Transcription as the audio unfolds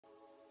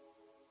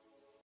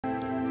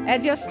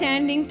As you're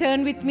standing,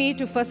 turn with me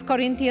to 1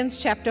 Corinthians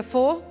chapter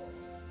 4.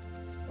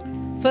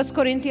 1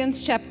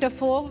 Corinthians chapter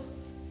 4.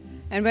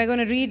 And we're going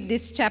to read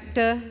this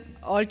chapter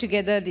all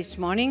together this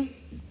morning.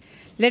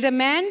 Let a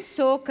man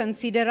so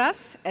consider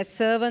us as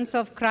servants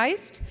of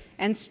Christ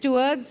and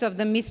stewards of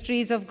the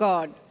mysteries of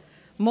God.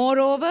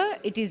 Moreover,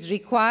 it is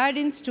required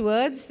in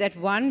stewards that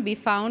one be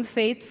found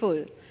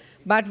faithful.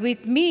 But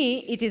with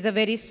me, it is a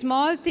very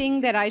small thing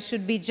that I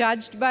should be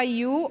judged by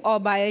you or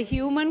by a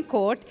human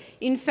court.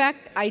 In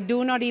fact, I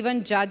do not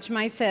even judge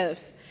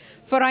myself.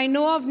 For I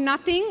know of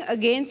nothing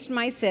against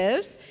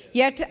myself,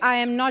 yet I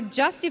am not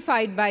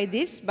justified by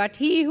this, but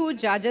he who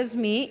judges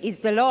me is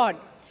the Lord.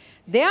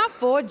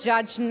 Therefore,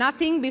 judge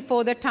nothing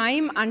before the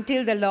time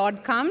until the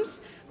Lord comes,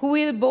 who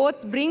will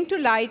both bring to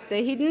light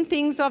the hidden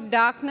things of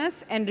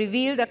darkness and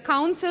reveal the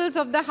counsels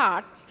of the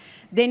hearts.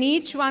 Then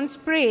each one's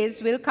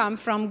praise will come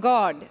from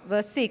God.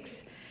 Verse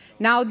 6.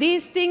 Now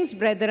these things,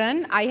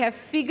 brethren, I have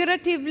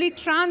figuratively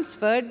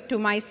transferred to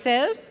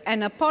myself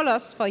and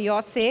Apollos for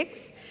your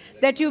sakes,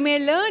 that you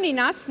may learn in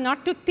us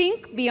not to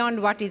think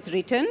beyond what is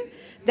written,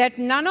 that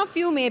none of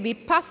you may be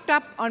puffed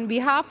up on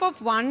behalf of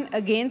one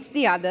against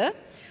the other.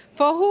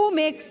 For who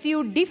makes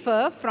you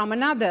differ from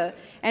another?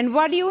 And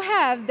what do you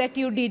have that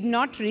you did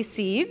not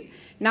receive?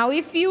 Now,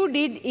 if you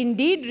did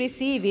indeed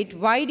receive it,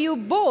 why do you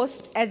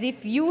boast as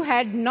if you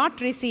had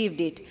not received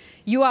it?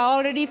 You are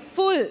already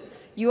full.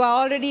 You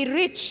are already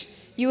rich.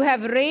 You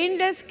have reigned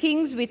as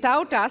kings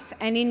without us,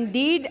 and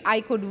indeed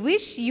I could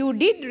wish you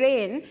did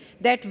reign,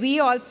 that we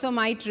also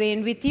might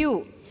reign with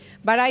you.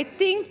 But I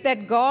think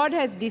that God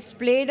has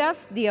displayed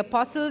us, the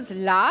apostles,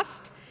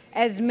 last,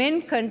 as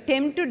men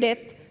condemned to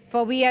death,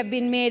 for we have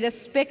been made a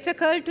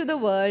spectacle to the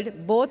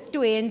world, both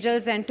to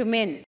angels and to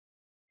men.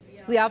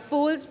 We are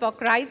fools for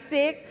Christ's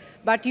sake,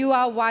 but you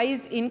are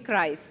wise in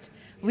Christ.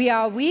 We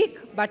are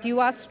weak, but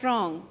you are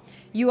strong.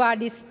 You are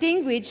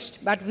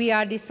distinguished, but we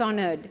are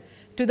dishonored.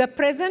 To the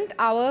present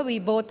hour we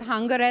both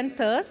hunger and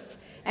thirst,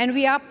 and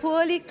we are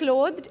poorly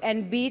clothed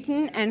and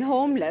beaten and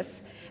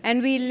homeless,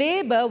 and we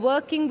labor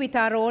working with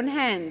our own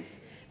hands.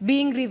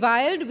 Being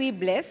reviled we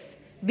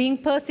bless, being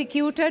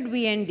persecuted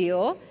we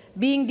endure,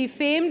 being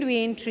defamed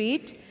we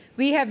entreat.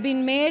 We have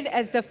been made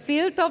as the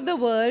filth of the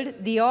world,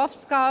 the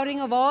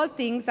offscouring of all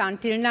things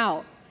until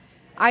now.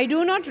 I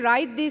do not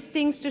write these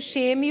things to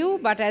shame you,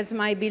 but as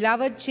my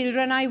beloved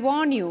children I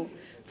warn you.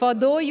 For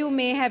though you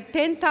may have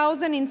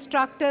 10,000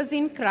 instructors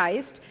in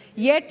Christ,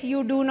 yet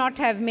you do not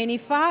have many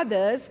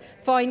fathers,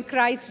 for in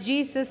Christ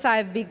Jesus I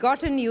have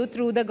begotten you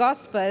through the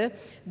gospel.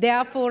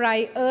 Therefore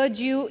I urge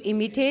you,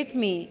 imitate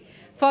me.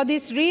 For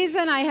this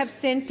reason I have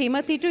sent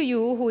Timothy to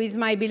you, who is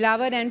my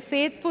beloved and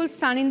faithful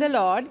son in the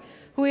Lord,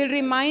 who will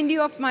remind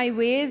you of my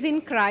ways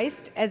in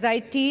Christ as I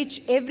teach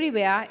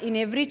everywhere in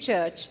every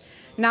church.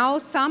 Now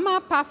some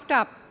are puffed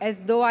up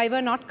as though I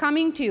were not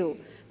coming to you,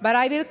 but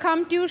I will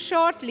come to you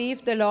shortly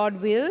if the Lord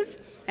wills,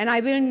 and I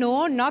will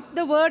know not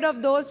the word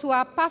of those who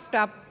are puffed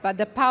up, but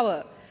the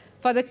power.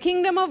 For the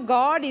kingdom of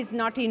God is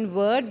not in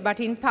word, but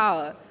in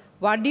power.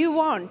 What do you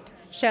want?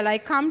 Shall I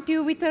come to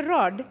you with a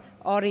rod,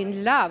 or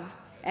in love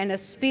and a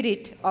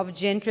spirit of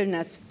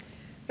gentleness?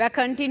 We are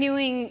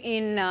continuing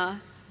in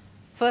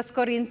 1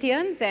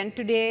 Corinthians, and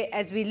today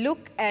as we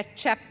look at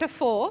chapter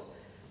 4,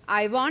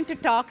 I want to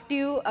talk to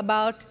you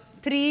about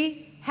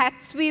 3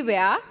 hats we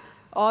wear,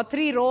 or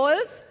 3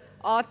 roles,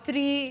 or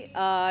 3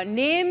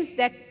 names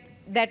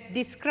that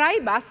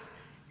describe us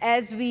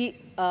as we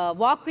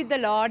walk with the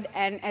Lord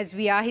and as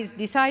we are his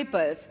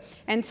disciples.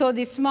 And so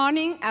this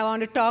morning I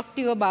want to talk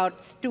to you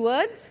about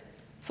stewards,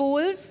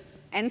 fools,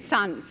 and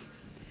sons.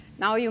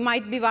 Now you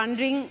might be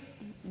wondering,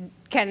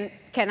 can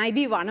I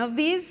be one of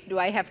these? Do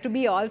I have to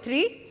be all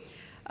 3?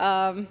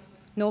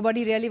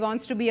 Nobody really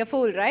wants to be a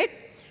fool, right?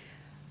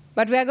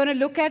 But we're going to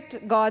look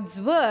at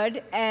God's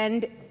word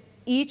and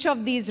each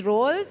of these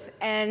roles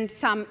and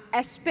some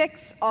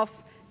aspects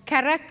of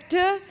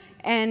character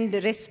and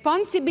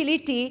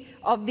responsibility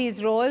of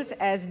these roles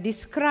as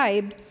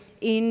described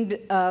in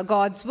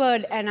God's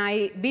word. And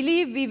I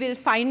believe we will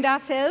find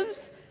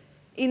ourselves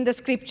in the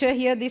scripture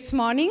here this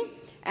morning,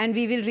 and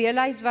we will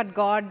realize what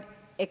God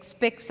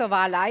expects of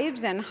our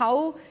lives and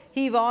how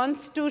he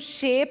wants to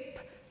shape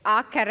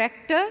our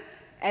character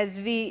as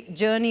we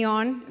journey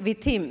on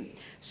with him.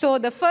 So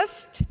the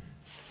first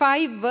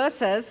 5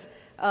 verses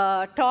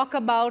talk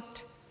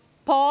about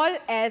Paul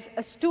as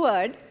a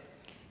steward,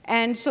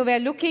 and so we're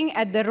looking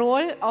at the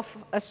role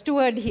of a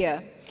steward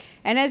here.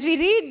 And as we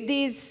read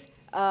these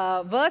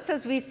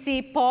verses, we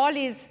see Paul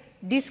is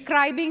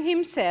describing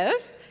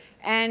himself,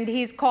 and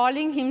he's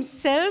calling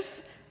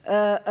himself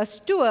a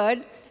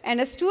steward,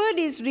 and a steward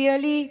is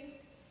really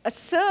a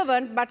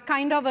servant, but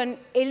kind of an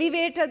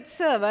elevated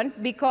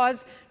servant,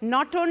 because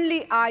not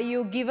only are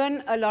you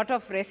given a lot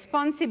of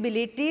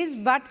responsibilities,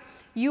 but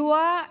you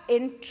are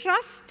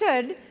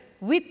entrusted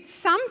with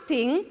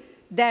something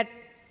that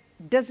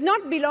does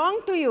not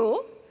belong to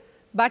you,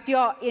 but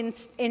you're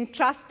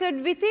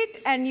entrusted with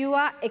it, and you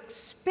are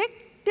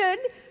expected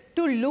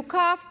to look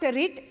after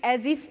it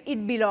as if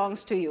it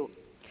belongs to you.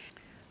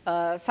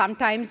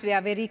 Sometimes we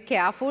are very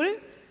careful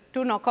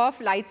to knock off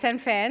lights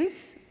and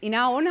fans in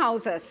our own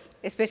houses,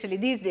 especially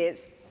these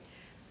days.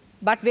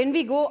 But when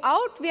we go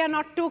out, we are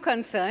not too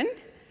concerned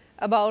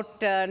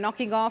about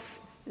knocking off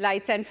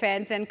lights and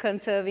fans and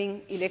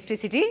conserving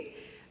electricity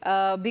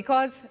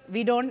because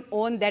we don't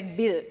own that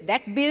bill.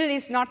 That bill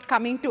is not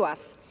coming to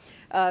us.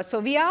 So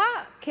we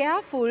are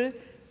careful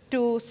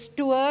to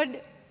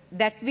steward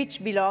that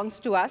which belongs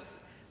to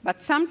us,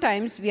 but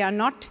sometimes we are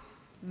not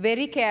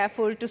very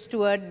careful to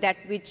steward that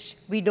which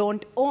we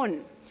don't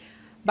own.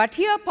 But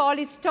here Paul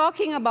is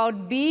talking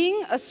about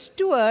being a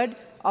steward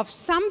of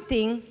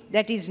something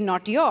that is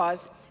not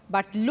yours,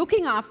 but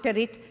looking after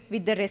it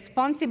with the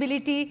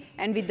responsibility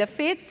and with the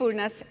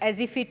faithfulness as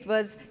if it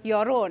was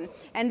your own.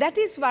 And that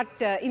is what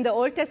in the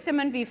Old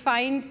Testament we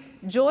find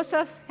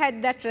Joseph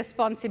had that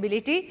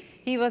responsibility.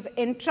 He was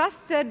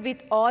entrusted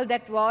with all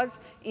that was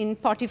in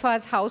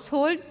Potiphar's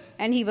household,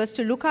 and he was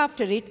to look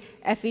after it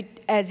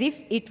as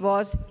if it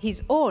was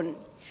his own.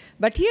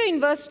 But here in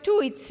verse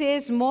 2 it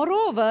says,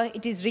 moreover,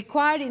 it is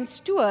required in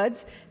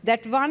stewards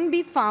that one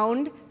be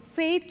found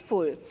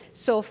faithful.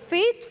 So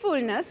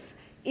faithfulness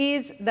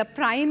is the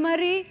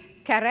primary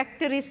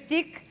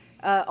characteristic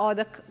or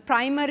the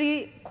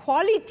primary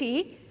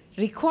quality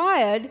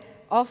required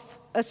of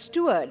a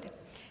steward.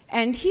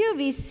 And here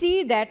we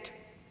see that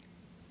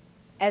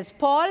as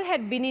Paul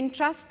had been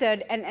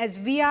entrusted and as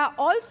we are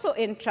also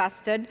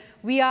entrusted,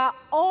 we are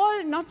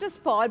all, not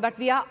just Paul, but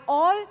we are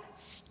all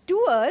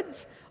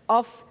stewards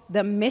of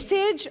the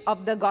message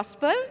of the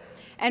gospel,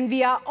 and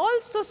we are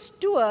also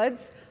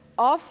stewards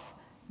of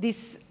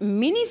this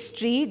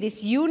ministry,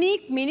 this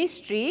unique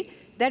ministry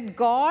that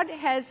God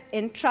has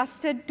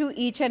entrusted to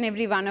each and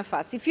every one of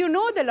us. If you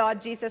know the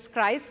Lord Jesus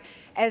Christ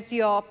as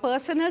your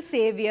personal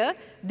Savior,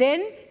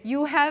 then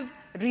you have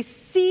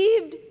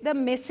received the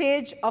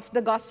message of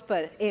the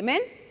gospel.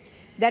 Amen?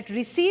 That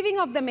receiving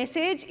of the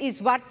message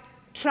is what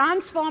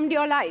transformed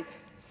your life.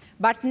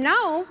 But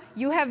now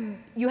you have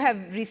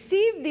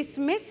received this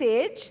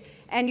message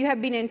and you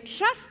have been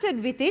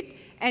entrusted with it,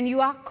 and you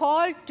are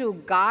called to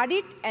guard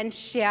it and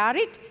share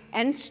it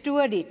and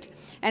steward it.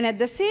 And at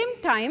the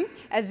same time,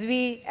 as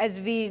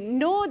we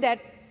know that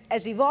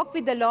as we walk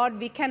with the Lord,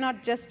 we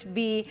cannot just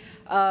be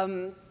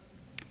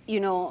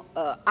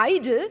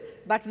idle,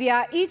 but we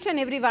are each and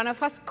every one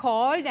of us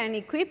called and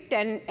equipped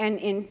and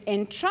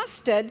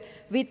entrusted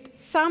with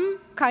some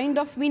kind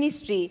of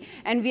ministry.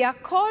 And we are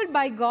called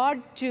by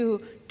God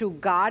to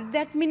guard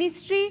that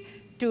ministry,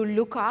 to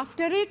look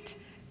after it,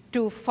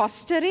 to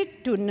foster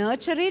it, to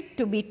nurture it,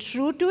 to be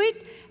true to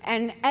it.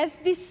 And as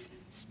this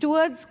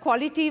steward's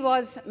quality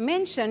was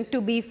mentioned,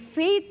 to be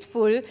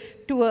faithful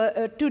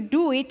to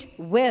do it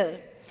well.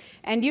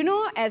 And you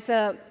know, as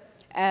a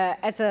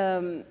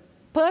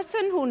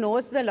person who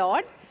knows the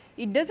Lord,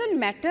 it doesn't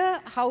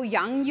matter how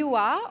young you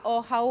are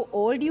or how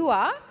old you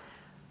are,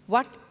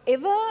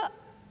 whatever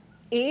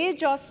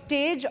age or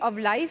stage of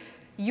life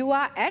you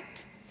are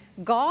at,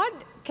 God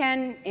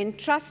can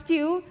entrust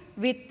you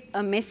with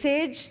a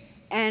message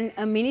and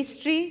a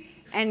ministry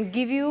and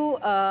give you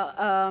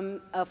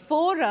a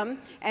forum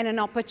and an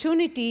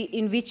opportunity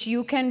in which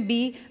you can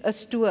be a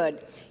steward.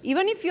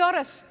 Even if you're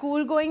a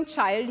school-going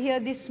child here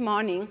this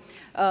morning,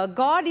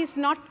 God is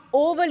not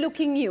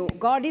overlooking you.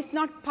 God is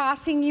not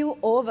passing you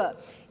over.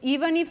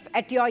 Even if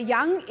at your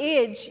young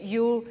age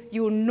you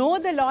know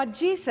the Lord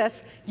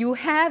Jesus, you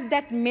have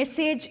that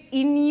message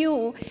in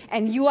you,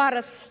 and you are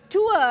a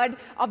steward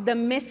of the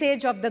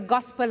message of the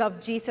gospel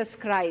of Jesus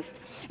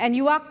Christ. And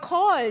you are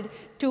called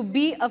to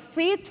be a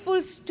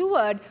faithful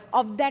steward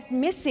of that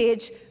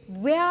message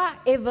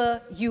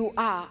wherever you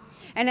are.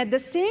 And at the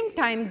same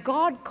time,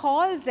 God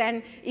calls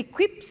and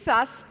equips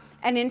us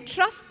and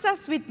entrusts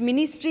us with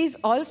ministries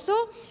also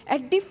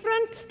at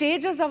different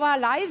stages of our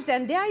lives.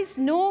 And there is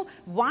no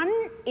one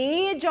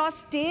age or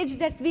stage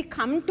that we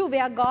come to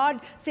where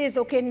God says,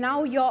 okay,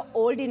 now you're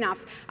old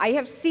enough. I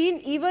have seen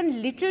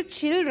even little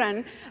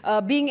children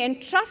being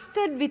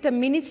entrusted with a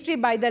ministry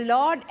by the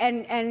Lord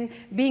and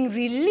being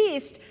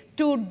released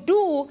to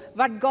do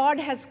what God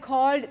has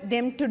called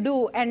them to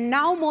do. And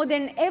now more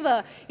than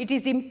ever, it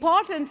is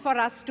important for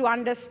us to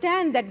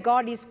understand that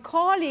God is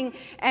calling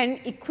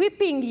and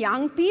equipping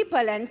young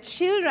people and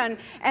children,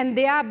 and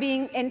they are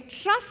being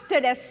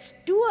entrusted as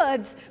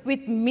stewards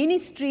with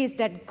ministries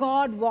that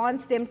God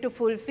wants them to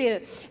fulfill.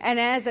 And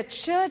as a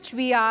church,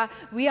 we are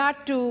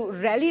to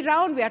rally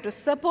around, we are to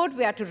support,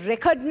 we are to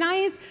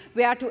recognize,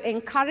 we are to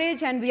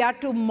encourage, and we are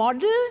to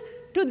model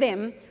to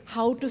them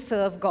how to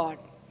serve God.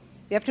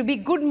 We have to be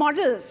good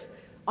models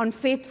on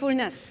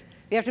faithfulness.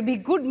 We have to be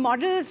good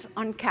models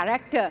on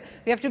character.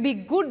 We have to be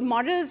good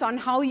models on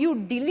how you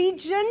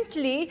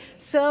diligently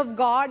serve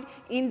God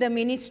in the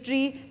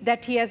ministry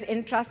that He has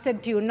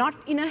entrusted to you. Not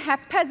in a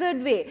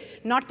haphazard way,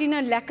 not in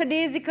a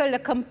lackadaisical, a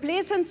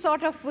complacent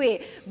sort of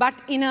way, but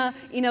in a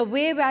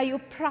way where you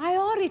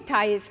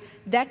prioritize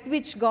that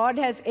which God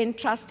has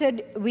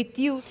entrusted with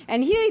you.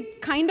 And here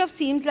it kind of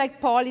seems like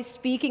Paul is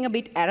speaking a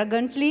bit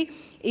arrogantly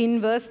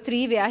in verse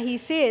 3, where he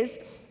says,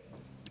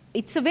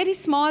 it's a very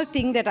small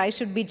thing that I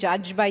should be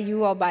judged by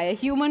you or by a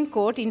human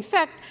court. In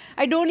fact,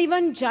 I don't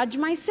even judge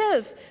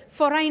myself,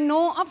 for I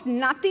know of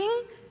nothing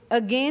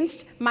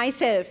against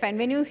myself. And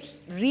when you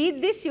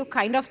read this, you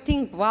kind of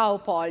think, wow,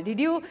 Paul, did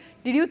you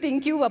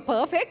think you were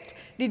perfect?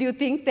 Did you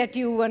think that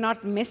you were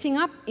not messing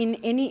up in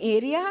any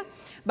area?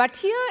 But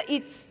here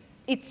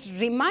it's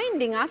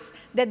reminding us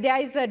that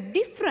there is a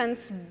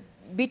difference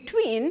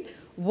between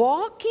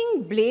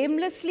walking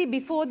blamelessly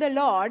before the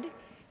Lord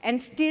and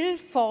still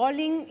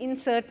falling in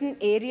certain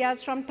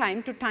areas from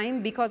time to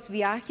time because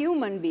we are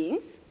human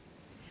beings.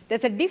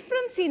 There's a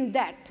difference in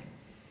that.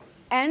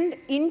 And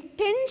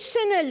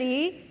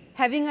intentionally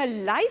having a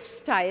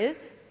lifestyle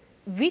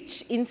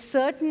which in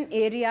certain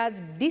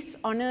areas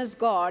dishonors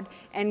God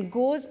and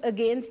goes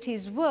against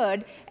His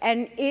word,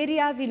 and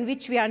areas in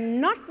which we are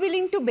not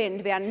willing to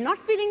bend, we are not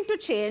willing to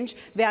change,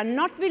 we are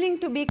not willing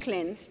to be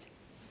cleansed.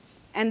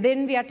 And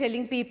then we are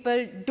telling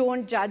people,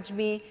 don't judge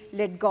me,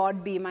 let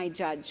God be my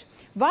judge.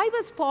 Why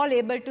was Paul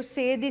able to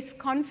say this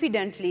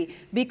confidently?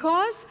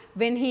 Because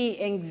when he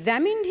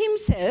examined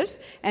himself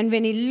and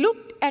when he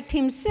looked at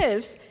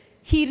himself,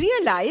 he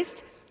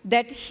realized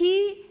that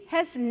he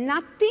has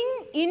nothing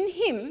in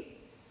him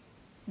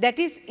that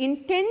is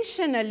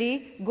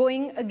intentionally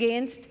going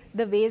against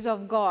the ways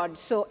of God.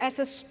 So as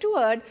a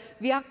steward,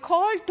 we are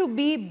called to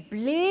be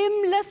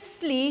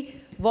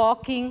blamelessly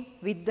walking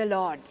with the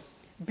Lord.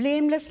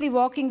 Blamelessly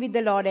walking with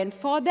the Lord. And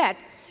for that,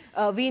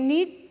 we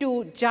need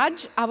to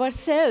judge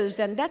ourselves.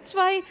 And that's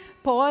why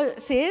Paul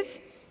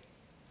says,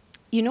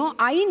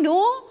 I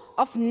know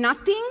of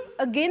nothing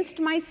against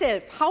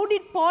myself. How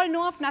did Paul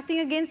know of nothing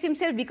against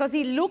himself? Because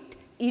he looked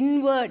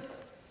inward.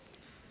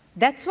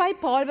 That's why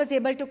Paul was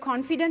able to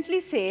confidently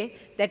say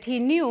that he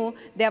knew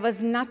there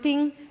was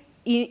nothing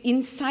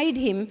inside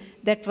him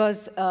that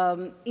was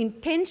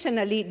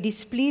intentionally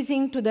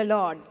displeasing to the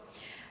Lord.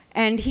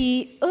 And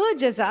he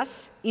urges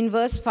us in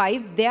verse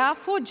 5,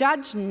 therefore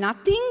judge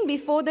nothing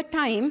before the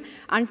time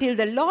until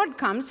the Lord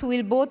comes, who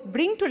will both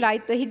bring to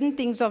light the hidden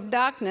things of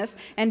darkness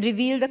and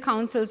reveal the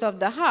counsels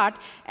of the heart,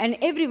 and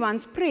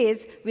everyone's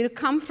praise will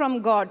come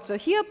from God. So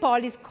here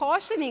Paul is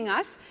cautioning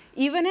us,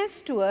 even as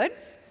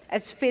stewards,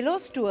 as fellow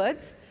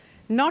stewards,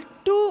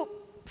 not to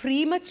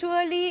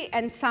prematurely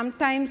and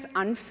sometimes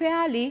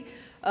unfairly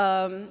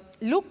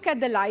look at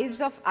the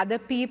lives of other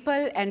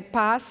people and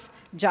pass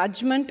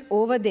judgment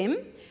over them,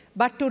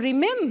 but to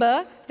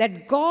remember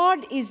that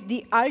God is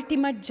the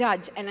ultimate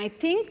judge. And I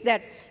think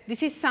that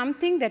this is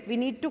something that we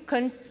need to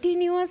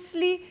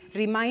continuously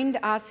remind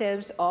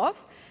ourselves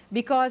of,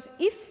 because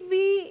if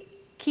we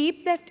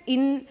keep that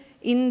in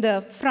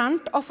the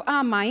front of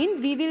our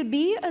mind, we will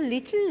be a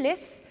little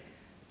less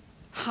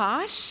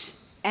harsh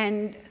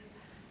and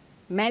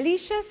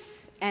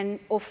malicious and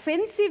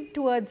offensive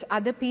towards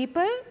other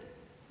people,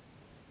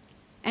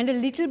 and a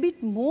little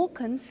bit more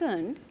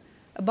concerned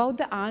about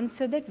the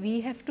answer that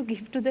we have to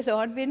give to the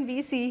Lord when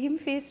we see Him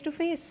face to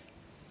face.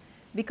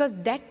 Because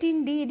that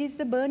indeed is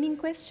the burning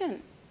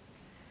question.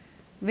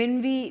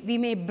 When we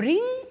may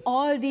bring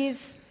all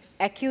these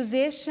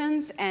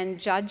accusations and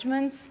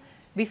judgments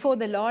before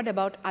the Lord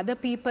about other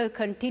people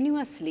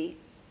continuously,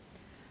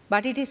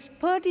 but it is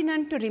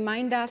pertinent to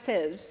remind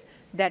ourselves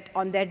that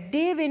on that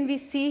day when we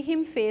see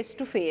Him face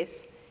to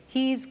face,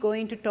 He is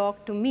going to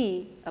talk to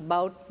me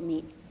about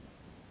me.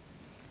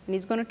 And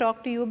He's going to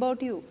talk to you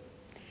about you.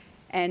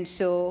 And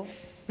so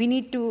we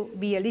need to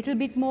be a little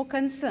bit more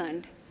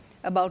concerned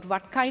about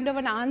what kind of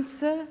an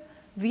answer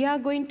we are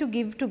going to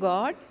give to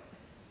God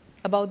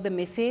about the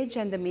message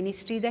and the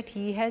ministry that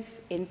He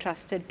has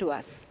entrusted to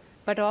us.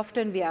 But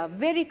often we are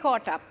very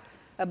caught up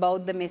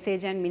about the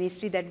message and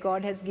ministry that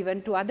God has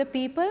given to other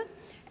people,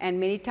 and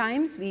many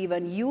times we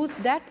even use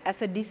that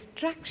as a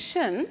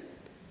distraction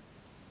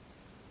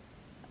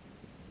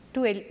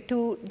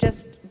to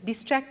just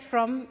distract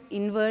from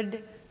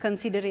inward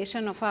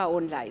consideration of our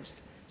own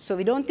lives. So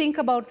we don't think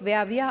about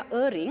where we are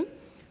erring,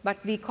 but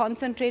we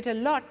concentrate a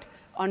lot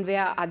on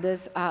where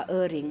others are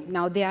erring.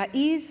 Now, there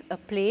is a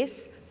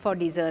place for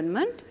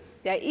discernment.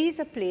 There is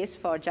a place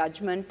for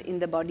judgment in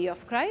the body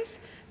of Christ.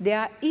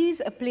 There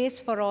is a place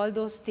for all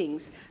those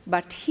things.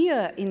 But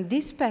here in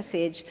this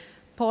passage,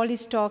 Paul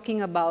is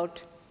talking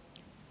about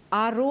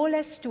our role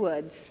as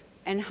stewards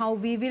and how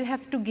we will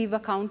have to give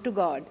account to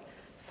God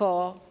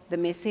for the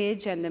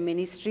message and the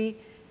ministry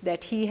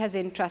that He has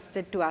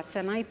entrusted to us.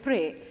 And I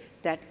pray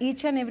that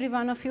each and every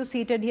one of you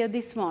seated here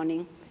this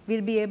morning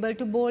will be able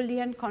to boldly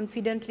and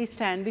confidently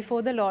stand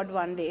before the Lord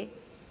one day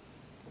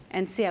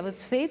and say, I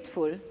was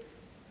faithful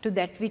to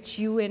that which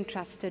you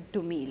entrusted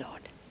to me,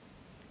 Lord.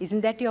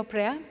 Isn't that your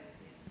prayer?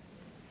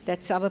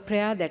 That's our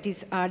prayer, that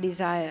is our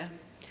desire.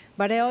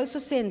 But I also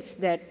sense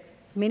that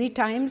many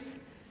times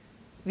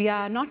we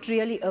are not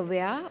really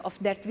aware of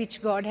that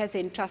which God has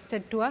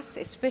entrusted to us,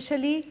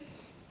 especially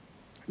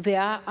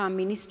where our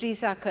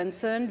ministries are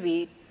concerned.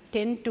 We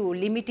tend to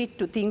limit it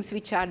to things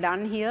which are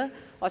done here,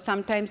 or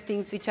sometimes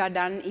things which are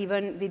done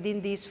even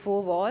within these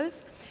four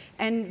walls.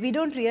 And we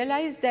don't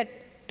realize that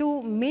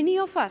to many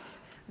of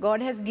us,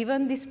 God has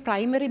given this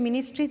primary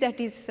ministry that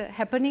is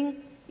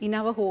happening in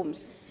our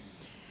homes.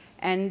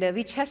 and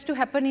which has to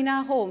happen in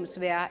our homes,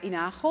 where in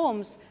our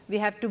homes we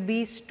have to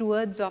be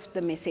stewards of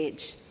the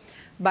message.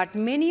 But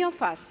many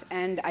of us,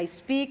 and I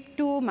speak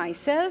to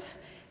myself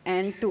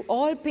and to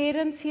all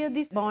parents here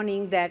this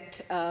morning,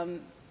 that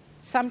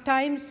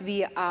sometimes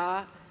we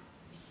are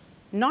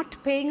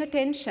not paying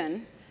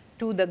attention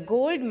to the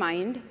gold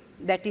mine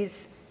that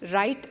is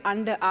right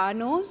under our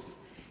nose,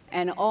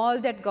 and all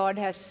that God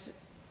has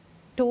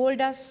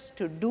told us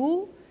to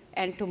do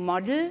and to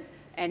model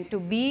and to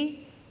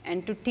be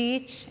and to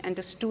teach and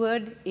to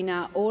steward in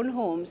our own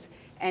homes.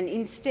 And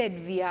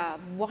instead we are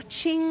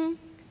watching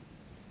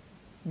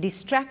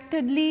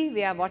distractedly,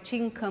 we are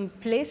watching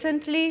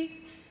complacently,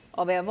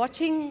 or we are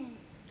watching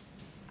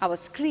our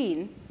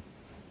screen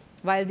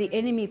while the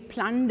enemy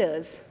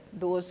plunders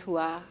those who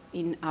are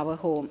in our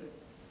home.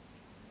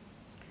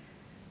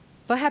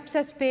 Perhaps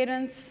as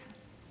parents,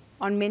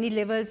 on many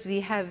levels,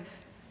 we have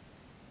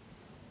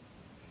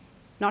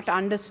not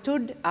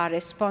understood our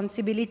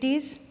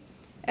responsibilities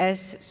as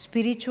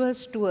spiritual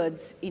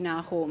stewards in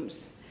our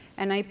homes.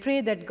 And I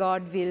pray that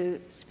God will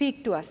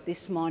speak to us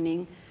this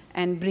morning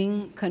and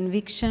bring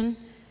conviction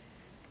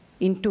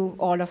into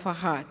all of our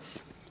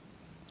hearts.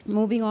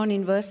 Moving on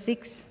in verse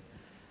 6,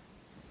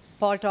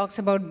 Paul talks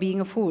about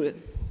being a fool.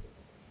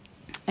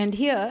 And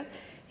here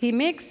he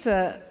makes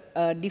a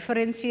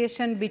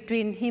differentiation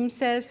between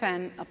himself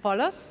and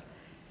Apollos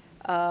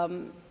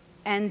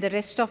and the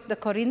rest of the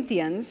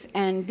Corinthians.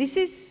 And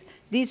these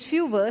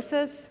few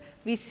verses,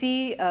 we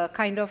see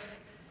kind of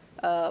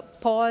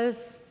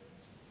Paul's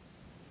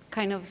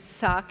kind of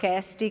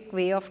sarcastic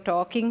way of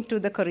talking to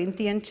the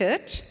Corinthian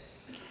church.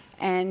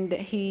 And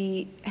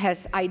he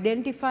has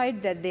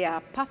identified that they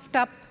are puffed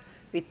up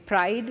with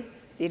pride.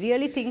 They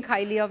really think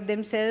highly of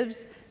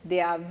themselves. They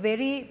are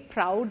very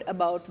proud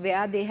about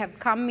where they have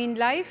come in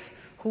life,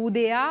 who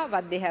they are,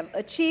 what they have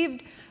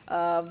achieved,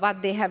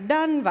 what they have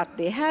done, what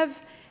they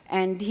have.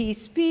 And he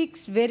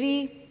speaks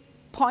very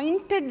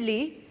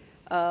pointedly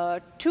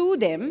to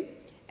them.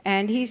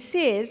 And he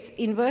says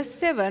in verse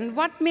 7,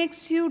 "What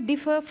makes you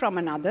differ from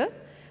another?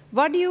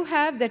 What do you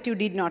have that you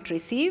did not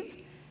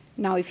receive?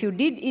 Now, if you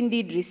did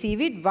indeed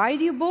receive it, why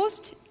do you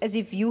boast as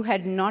if you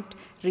had not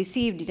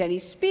received it?" And he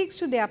speaks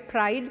to their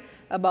pride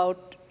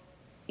about,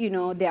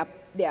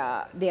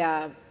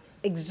 their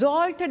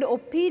exalted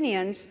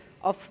opinions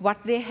of what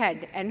they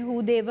had and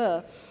who they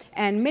were.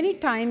 And many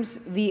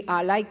times we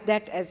are like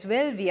that as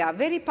well. We are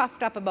very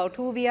puffed up about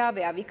who we are,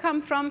 where we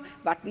come from,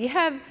 what we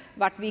have,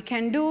 what we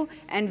can do,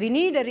 and we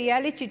need a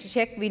reality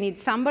check. We need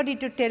somebody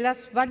to tell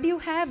us, what do you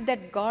have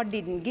that God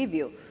didn't give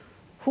you?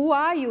 Who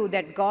are you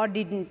that God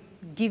didn't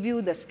give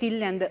you the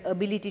skill and the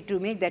ability to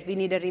make that? We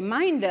need a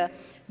reminder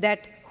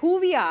that who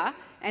we are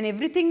and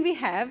everything we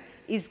have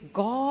is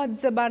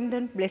God's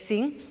abundant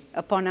blessing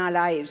upon our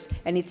lives.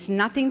 And it's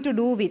nothing to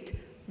do with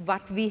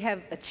what we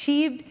have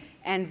achieved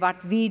and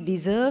what we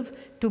deserve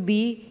to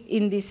be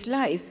in this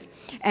life.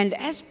 And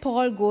as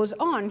Paul goes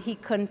on, he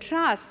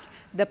contrasts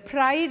the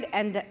pride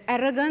and the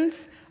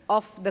arrogance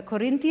of the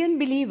Corinthian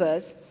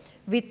believers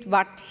with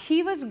what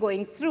he was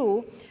going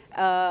through,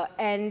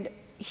 and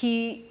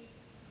he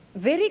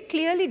very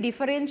clearly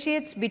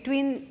differentiates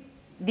between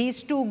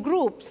these two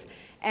groups,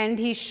 and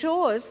he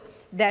shows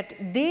that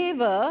they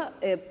were,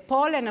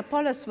 Paul and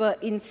Apollos were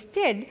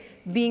instead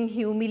being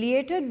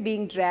humiliated,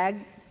 being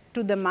dragged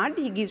to the mud.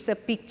 He gives a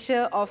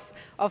picture of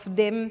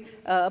them,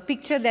 a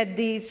picture that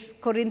these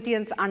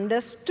Corinthians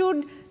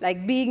understood,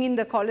 like being in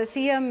the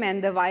Colosseum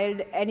and the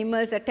wild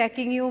animals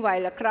attacking you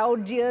while a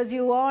crowd jeers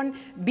you on,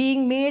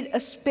 being made a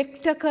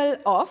spectacle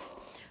of,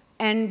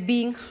 and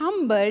being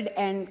humbled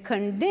and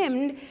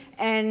condemned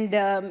and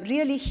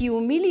really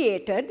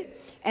humiliated.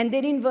 And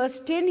then in verse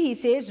 10 he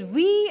says,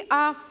 "We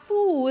are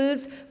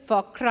fools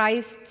for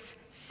Christ's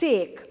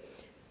sake,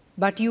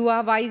 but you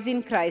are wise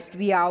in Christ.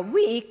 We are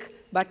weak,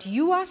 but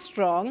you are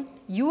strong.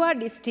 You are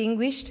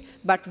distinguished,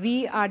 but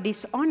we are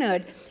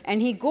dishonored." And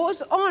he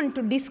goes on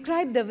to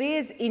describe the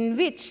ways in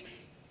which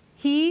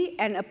he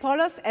and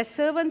Apollos, as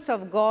servants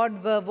of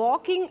God, were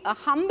walking a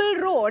humble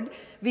road,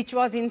 which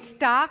was in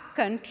stark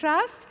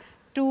contrast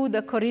to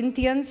the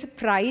Corinthians'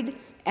 pride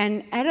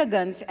and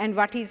arrogance. And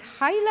what he's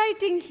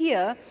highlighting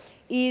here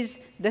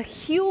is the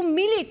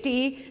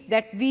humility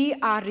that we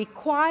are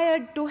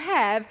required to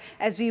have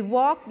as we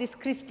walk this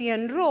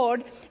Christian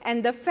road,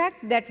 and the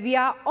fact that we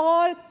are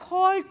all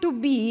called to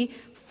be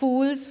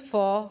fools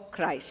for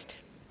Christ.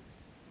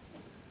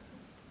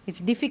 It's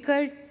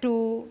difficult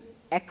to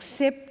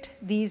accept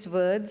these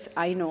words,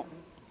 I know.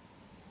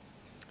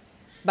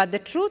 But the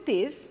truth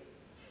is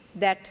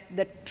that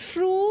the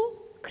true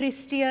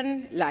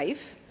Christian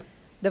life,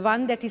 the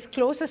one that is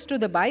closest to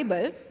the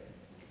Bible,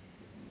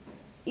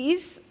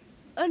 is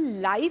a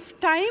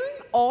lifetime,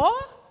 or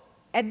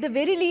at the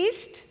very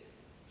least,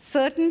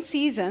 certain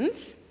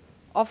seasons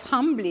of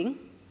humbling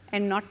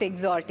and not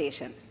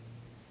exaltation.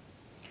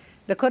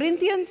 The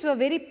Corinthians were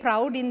very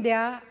proud in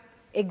their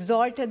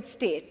exalted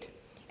state,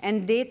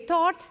 and they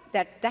thought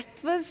that that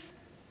was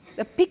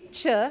the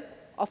picture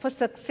of a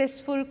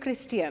successful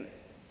Christian.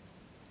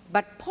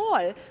 But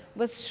Paul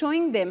was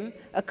showing them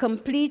a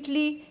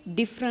completely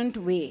different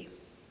way.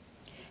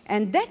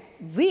 And that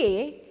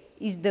way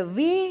is the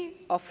way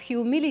of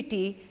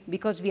humility,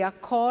 because we are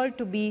called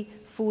to be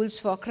fools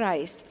for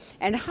Christ.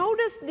 And how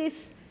does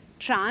this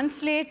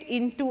translate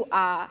into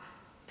our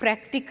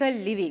practical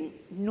living?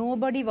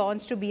 Nobody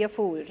wants to be a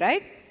fool,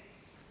 right?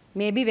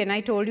 Maybe when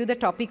I told you the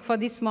topic for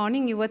this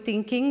morning, you were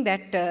thinking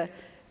that, the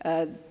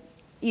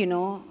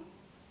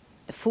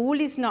fool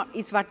is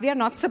what we are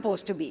not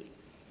supposed to be.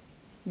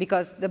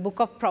 Because the book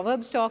of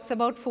Proverbs talks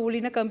about fool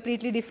in a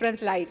completely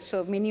different light.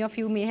 So many of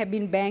you may have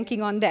been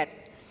banking on that.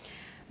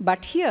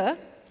 But here,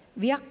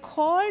 we are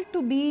called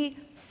to be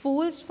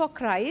fools for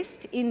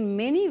Christ in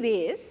many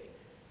ways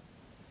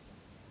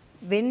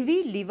when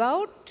we live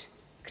out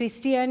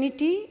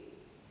Christianity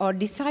or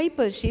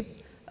discipleship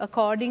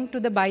according to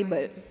the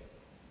Bible.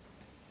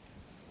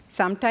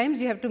 Sometimes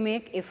you have to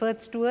make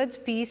efforts towards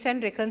peace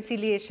and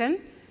reconciliation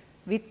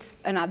with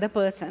another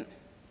person.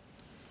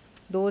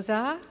 Those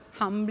are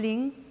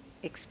humbling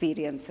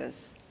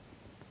experiences.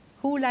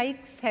 Who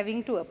likes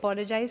having to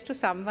apologize to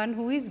someone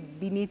who is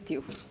beneath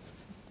you?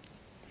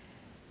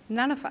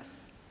 None of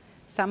us.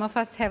 Some of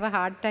us have a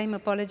hard time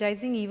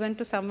apologizing even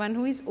to someone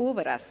who is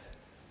over us.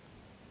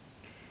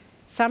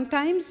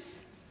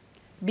 Sometimes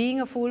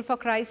being a fool for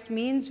Christ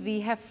means we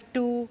have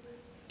to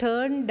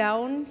turn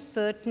down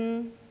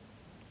certain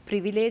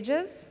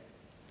privileges,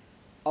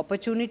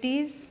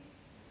 opportunities,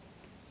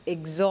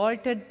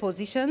 exalted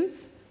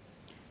positions,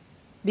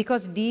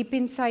 because deep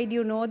inside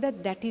you know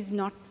that that is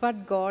not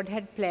what God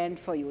had planned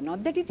for you.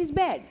 Not that it is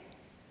bad,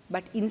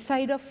 but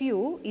inside of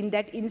you, in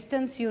that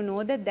instance, you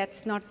know that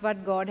that's not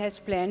what God has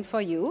planned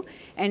for you.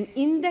 And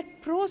in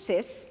that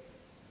process,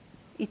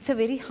 it's a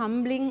very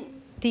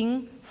humbling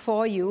thing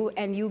for you,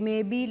 and you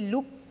may be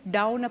looked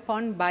down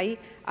upon by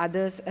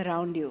others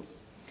around you.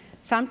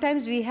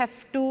 Sometimes we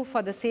have to,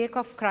 for the sake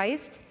of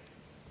Christ,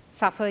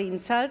 suffer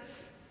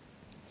insults,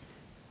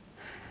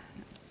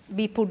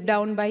 be put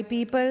down by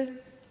people.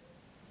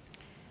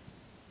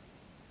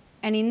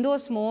 And in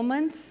those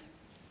moments,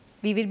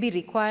 we will be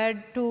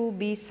required to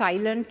be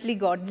silently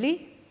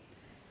godly,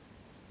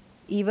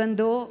 even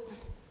though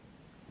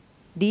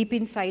deep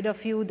inside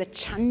of you, the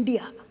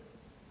Chandiya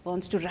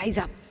wants to rise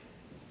up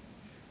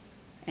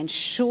and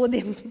show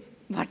them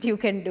what you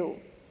can do.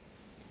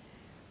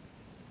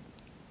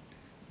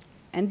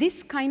 And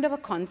this kind of a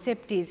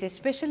concept is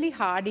especially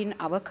hard in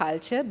our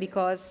culture,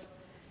 because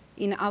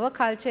in our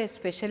culture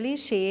especially,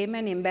 shame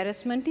and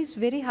embarrassment is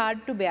very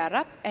hard to bear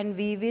up, and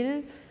we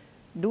will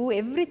do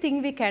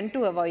everything we can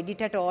to avoid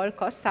it at all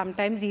costs,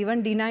 sometimes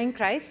even denying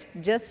Christ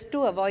just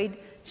to avoid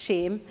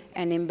shame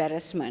and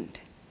embarrassment.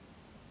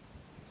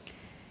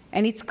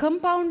 And it's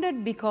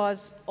compounded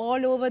because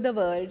all over the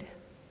world,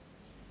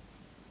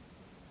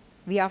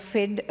 we are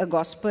fed a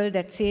gospel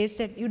that says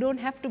that you don't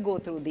have to go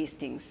through these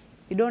things.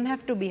 You don't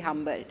have to be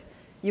humbled.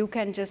 You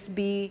can just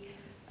be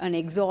an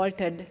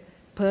exalted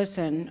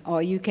person,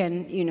 or you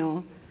can,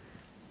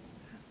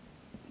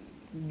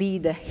 be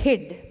the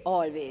head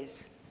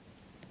always.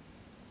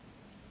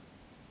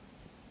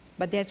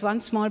 But there's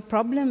one small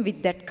problem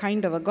with that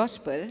kind of a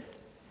gospel,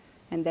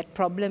 and that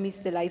problem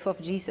is the life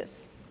of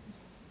Jesus.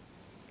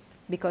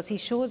 Because he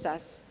shows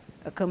us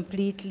a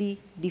completely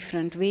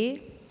different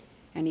way,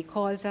 and he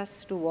calls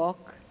us to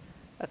walk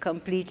a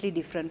completely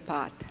different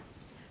path.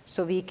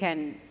 So we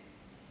can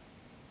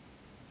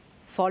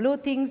follow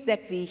things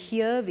that we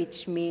hear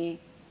which may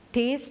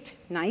taste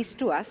nice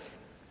to us,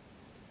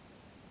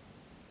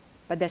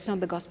 but that's not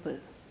the gospel.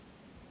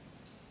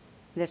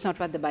 That's not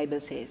what the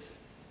Bible says.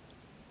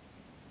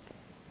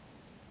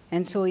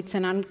 And so it's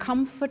an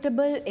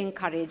uncomfortable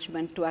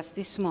encouragement to us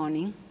this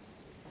morning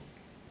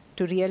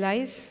to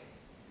realize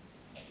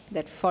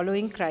that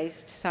following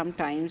Christ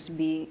sometimes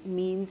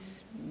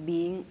means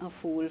being a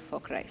fool for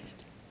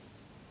Christ.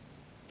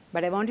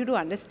 But I want you to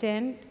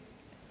understand,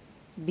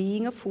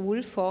 being a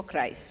fool for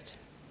Christ,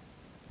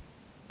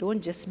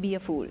 don't just be a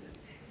fool.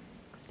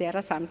 Because there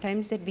are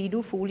sometimes that we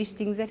do foolish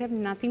things that have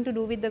nothing to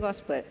do with the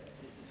gospel.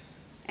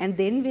 And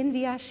then when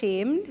we are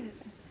shamed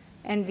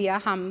and we are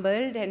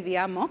humbled and we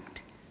are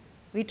mocked,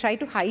 we try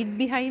to hide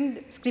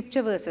behind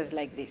scripture verses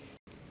like this.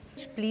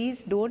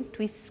 Please don't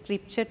twist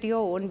scripture to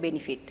your own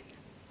benefit.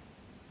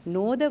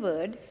 Know the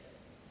word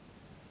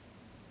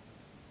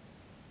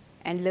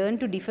and learn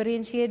to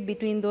differentiate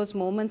between those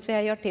moments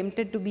where you're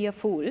tempted to be a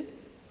fool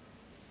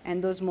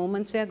and those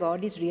moments where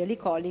God is really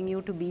calling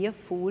you to be a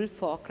fool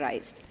for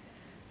Christ.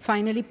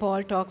 Finally,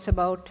 Paul talks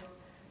about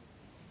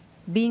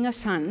being a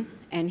son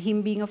and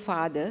him being a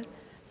father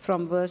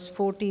from verse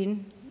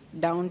 14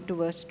 down to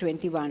verse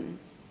 21.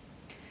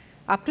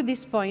 Up to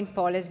this point,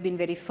 Paul has been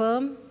very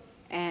firm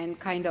and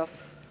kind of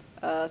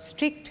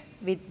strict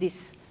with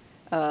this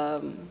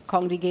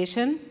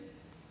congregation,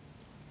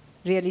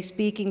 really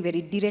speaking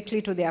very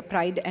directly to their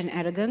pride and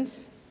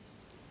arrogance.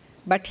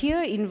 But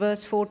here in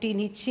verse 14,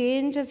 he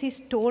changes his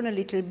tone a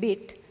little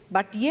bit,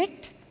 but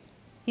yet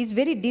he's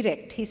very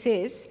direct. He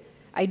says,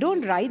 I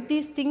don't write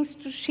these things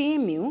to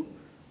shame you,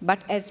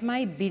 but as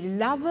my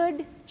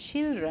beloved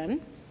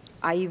children,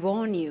 I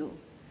warn you.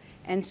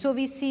 And so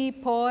we see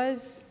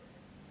Paul's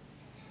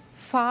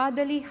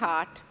fatherly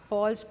heart,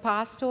 Paul's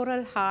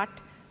pastoral heart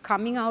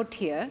coming out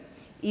here,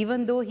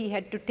 even though he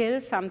had to tell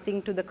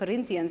something to the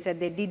Corinthians that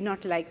they did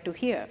not like to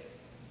hear.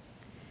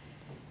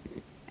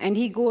 And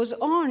he goes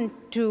on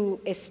to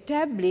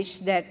establish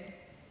that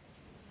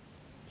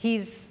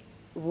he's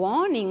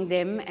warning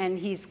them and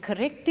he's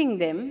correcting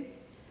them,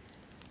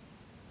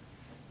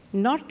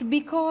 not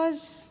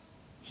because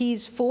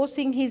he's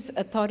forcing his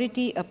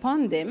authority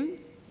upon them,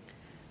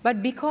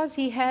 but because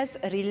he has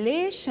a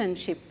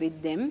relationship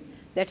with them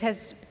that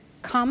has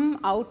come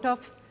out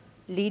of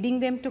leading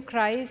them to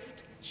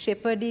Christ,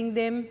 shepherding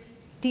them,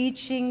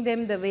 teaching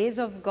them the ways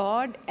of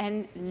God,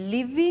 and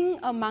living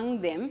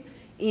among them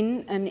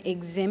in an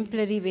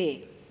exemplary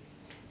way.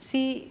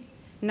 See,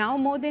 now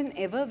more than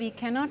ever, we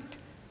cannot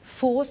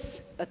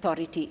force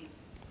authority.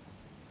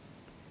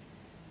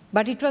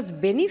 But it was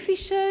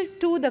beneficial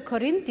to the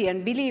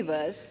Corinthian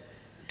believers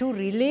to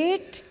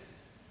relate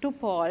to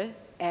Paul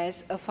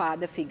as a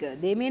father figure.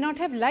 They may not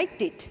have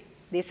liked it.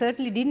 They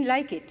certainly didn't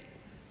like it.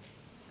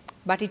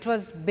 But it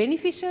was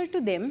beneficial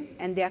to them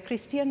and their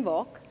Christian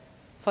walk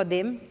for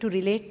them to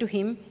relate to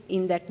him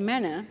in that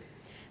manner,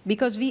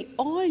 because we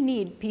all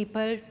need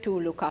people to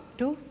look up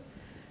to.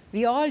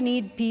 We all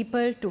need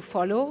people to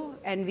follow,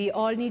 and we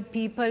all need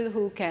people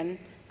who can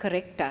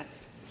correct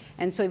us.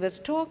 And so he was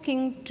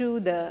talking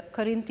to the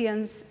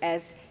Corinthians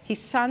as his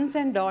sons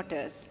and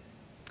daughters.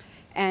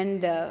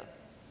 And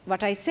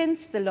what I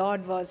sensed the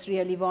Lord was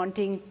really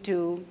wanting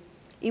to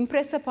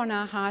impress upon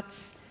our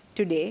hearts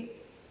today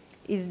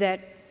is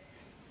that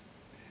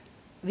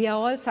we are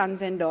all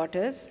sons and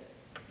daughters,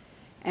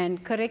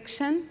 and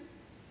correction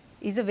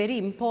is a very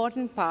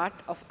important part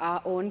of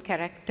our own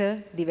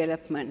character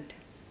development.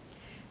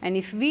 And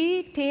if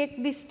we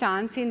take this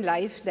stance in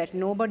life that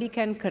nobody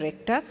can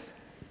correct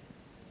us,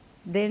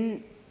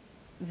 then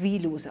we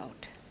lose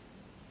out.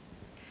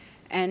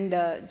 And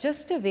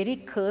just a very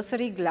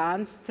cursory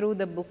glance through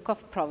the book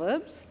of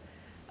Proverbs,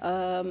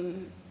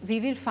 we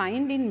will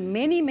find in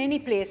many, many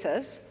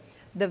places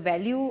the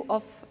value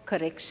of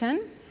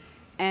correction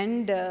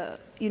and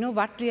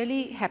what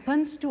really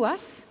happens to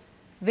us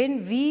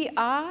when we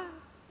are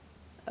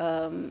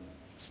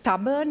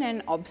stubborn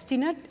and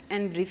obstinate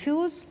and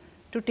refuse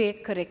to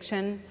take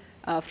correction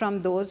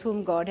from those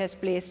whom God has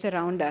placed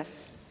around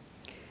us.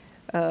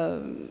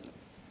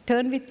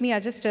 Turn with me, I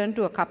just turned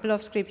to a couple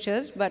of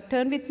scriptures, but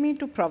turn with me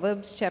to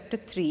Proverbs chapter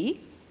 3,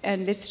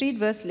 and let's read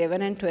verse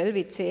 11 and 12.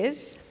 It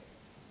says,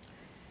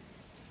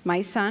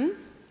 "My son,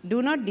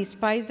 do not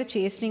despise the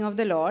chastening of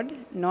the Lord,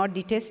 nor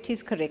detest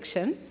his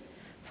correction.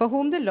 For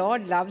whom the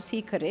Lord loves,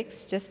 he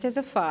corrects, just as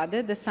a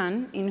father the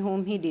son in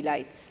whom he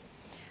delights."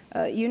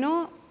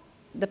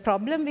 The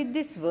problem with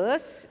this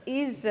verse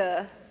is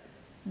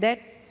that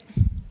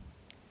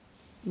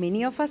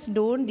many of us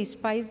don't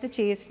despise the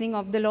chastening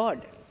of the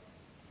Lord,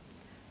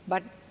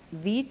 but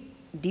we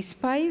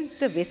despise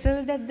the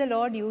vessel that the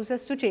Lord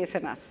uses to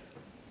chasten us.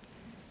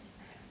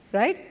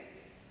 Right?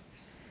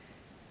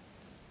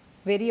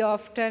 Very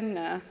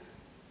often,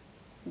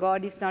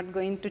 God is not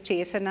going to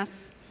chasten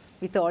us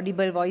with an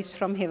audible voice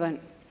from heaven.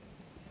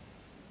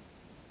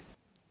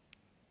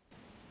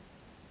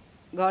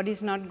 God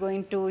is not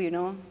going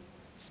to,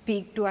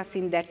 speak to us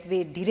in that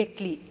way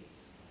directly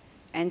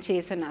and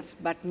chasten us.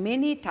 But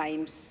many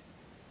times,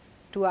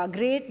 to our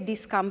great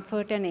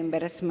discomfort and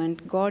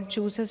embarrassment, God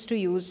chooses to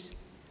use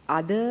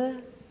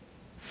other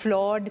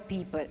flawed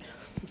people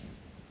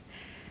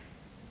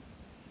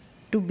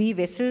to be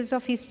vessels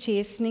of his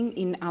chastening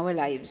in our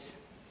lives.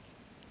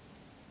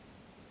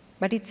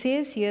 But it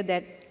says here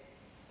that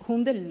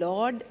whom the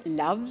Lord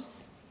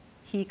loves,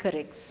 he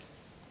corrects.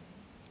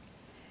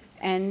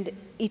 And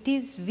it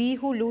is we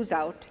who lose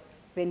out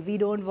when we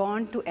don't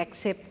want to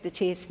accept the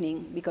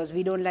chastening because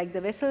we don't like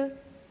the vessel,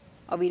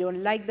 or we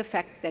don't like the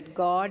fact that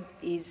God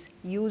is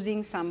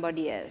using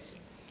somebody else.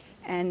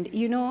 And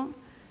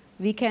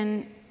we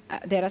can,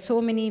 there are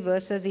so many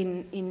verses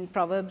in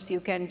Proverbs,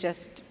 you can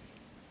just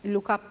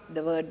look up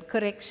the word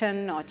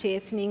correction or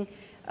chastening,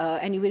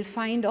 and you will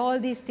find all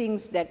these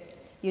things that,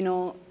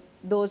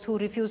 those who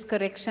refuse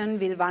correction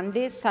will one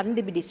day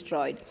suddenly be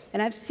destroyed.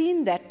 And I've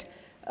seen that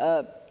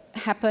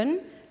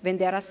happen when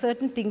there are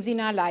certain things in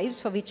our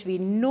lives for which we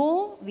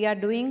know we are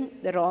doing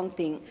the wrong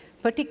thing,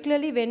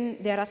 particularly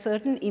when there are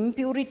certain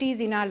impurities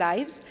in our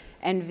lives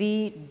and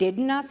we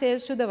deaden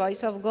ourselves to the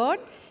voice of God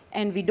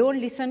and we don't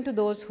listen to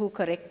those who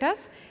correct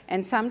us.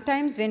 And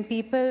sometimes when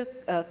people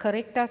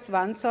correct us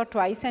once or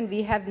twice and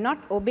we have not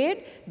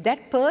obeyed,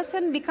 that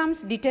person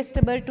becomes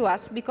detestable to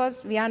us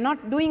because we are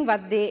not doing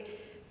what they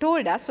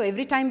told us. So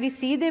every time we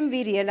see them,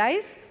 we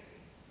realize,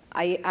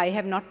 I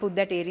have not put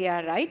that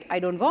area right. I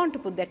don't want to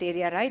put that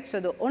area right. So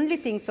the only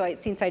thing,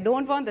 since I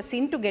don't want the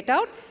sin to get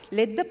out,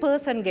 let the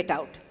person get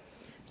out.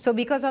 So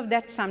because of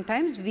that,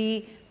 sometimes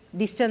we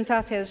distance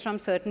ourselves from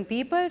certain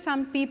people.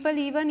 Some people,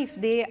 even if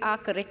they are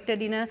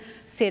corrected in a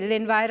cell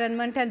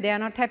environment and they are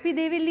not happy,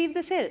 they will leave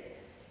the cell.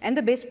 And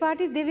the best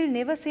part is they will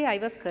never say, I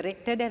was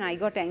corrected and I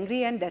got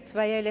angry and that's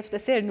why I left the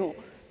cell. No,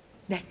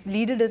 that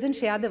leader doesn't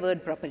share the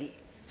word properly.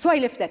 So I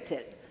left that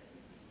cell.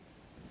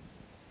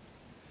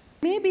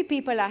 Maybe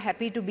people are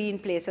happy to be in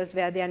places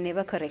where they are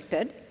never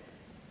corrected,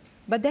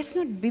 but that's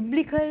not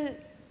biblical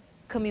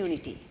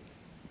community.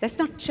 That's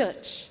not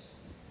church,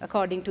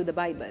 according to the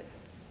Bible.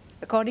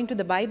 According to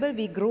the Bible,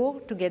 we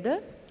grow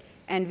together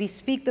and we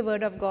speak the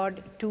word of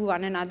God to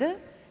one another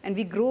and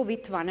we grow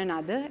with one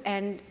another,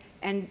 and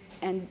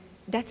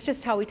that's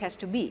just how it has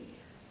to be.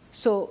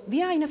 So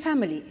we are in a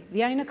family,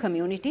 we are in a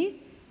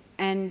community,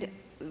 and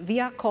we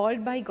are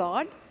called by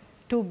God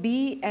to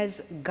be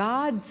as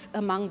guards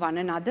among one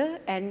another,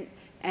 and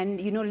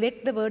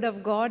let the word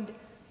of God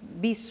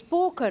be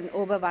spoken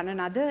over one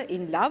another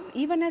in love,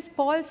 even as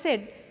Paul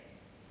said,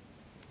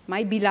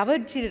 my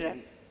beloved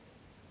children.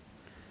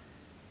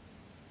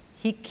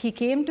 He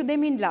came to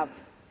them in love.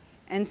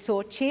 And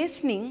so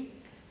chastening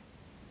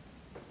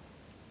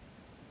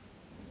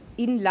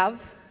in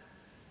love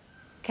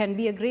can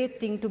be a great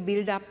thing to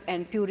build up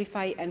and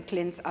purify and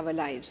cleanse our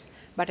lives.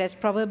 But as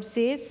Proverbs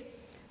says,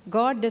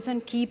 God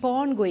doesn't keep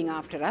on going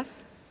after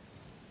us.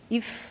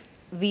 If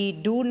we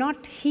do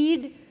not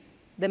heed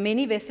the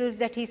many vessels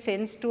that he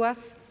sends to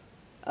us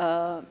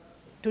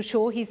to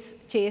show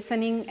his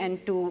chastening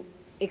and to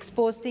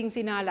expose things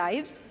in our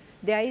lives,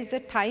 there is a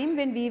time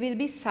when we will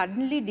be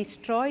suddenly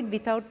destroyed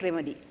without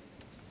remedy.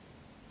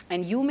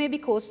 And you may be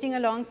coasting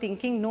along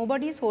thinking,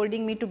 nobody is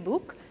holding me to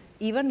book.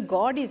 Even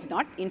God is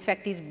not. In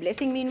fact, he's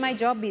blessing me in my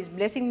job. He's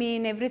blessing me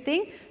in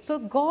everything. So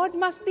God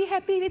must be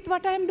happy with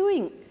what I'm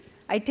doing.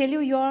 I tell you,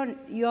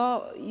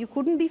 you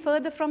couldn't be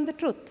further from the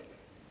truth.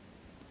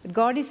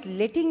 God is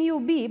letting you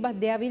be,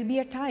 but there will be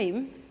a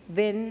time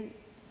when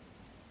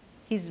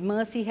his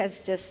mercy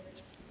has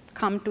just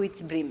come to its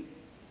brim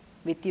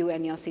with you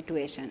and your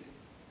situation.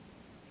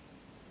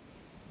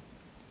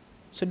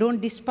 So don't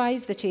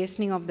despise the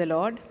chastening of the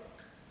Lord.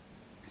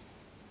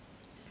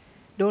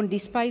 Don't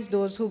despise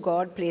those who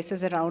God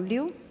places around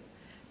you.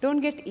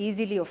 Don't get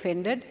easily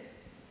offended,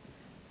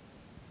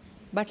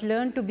 but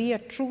learn to be a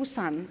true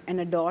son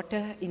and a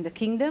daughter in the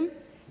kingdom,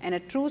 and a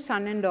true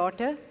son and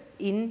daughter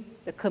in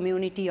the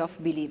community of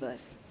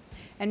believers.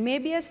 And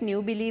maybe as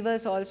new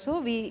believers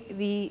also,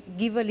 we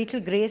give a little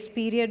grace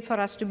period for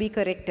us to be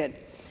corrected.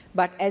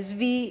 But as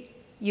we,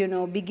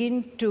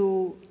 begin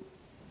to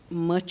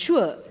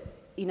mature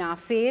in our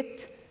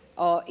faith,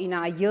 or in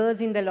our years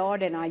in the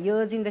Lord and our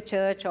years in the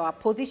church, or our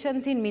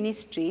positions in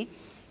ministry,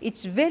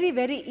 it's very,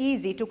 very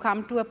easy to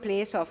come to a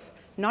place of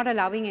not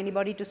allowing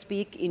anybody to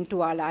speak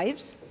into our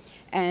lives.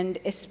 And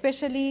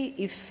especially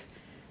if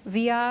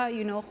we are,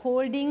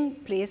 holding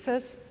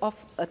places of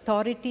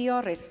authority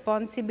or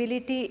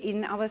responsibility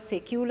in our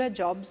secular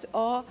jobs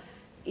or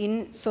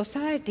in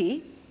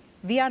society,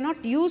 we are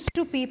not used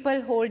to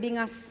people holding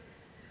us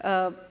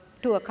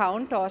to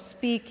account or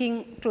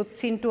speaking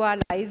truths into our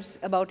lives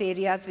about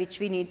areas which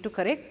we need to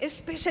correct,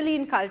 especially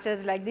in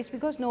cultures like this,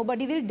 because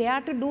nobody will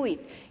dare to do it.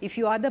 If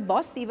you are the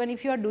boss, even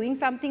if you are doing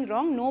something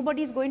wrong,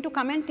 nobody is going to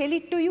come and tell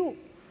it to you.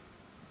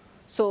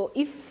 So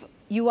if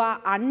you are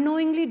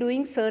unknowingly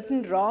doing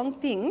certain wrong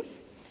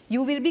things,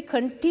 you will be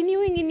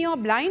continuing in your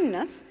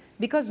blindness,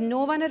 because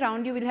no one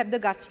around you will have the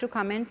guts to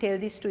come and tell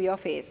this to your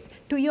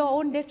face, to your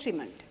own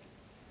detriment,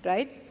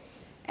 right?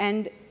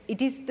 And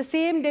it is the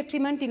same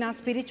detriment in our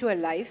spiritual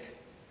life.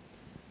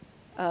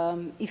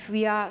 If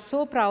we are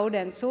so proud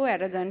and so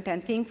arrogant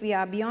and think we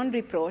are beyond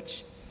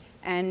reproach,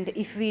 and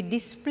if we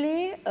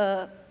display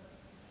an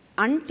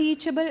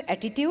unteachable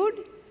attitude,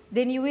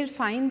 then you will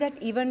find that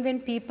even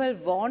when people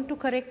want to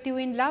correct you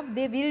in love,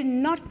 they will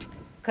not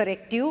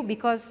correct you,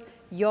 because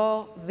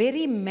your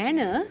very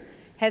manner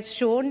has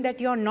shown that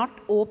you are not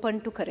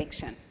open to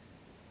correction.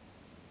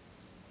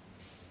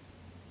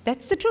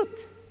 That's the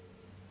truth.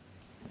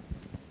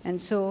 And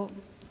so,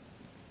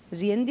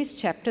 as we end this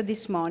chapter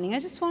this morning, I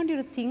just want you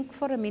to think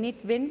for a minute,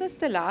 when was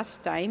the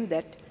last time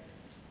that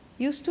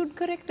you stood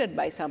corrected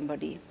by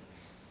somebody?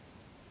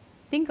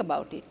 Think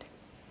about it.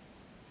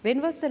 When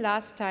was the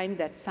last time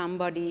that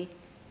somebody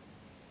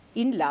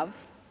in love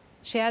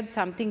shared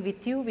something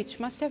with you which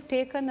must have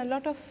taken a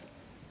lot of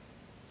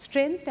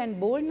strength and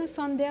boldness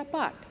on their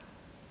part?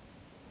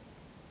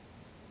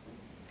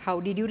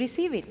 How did you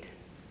receive it?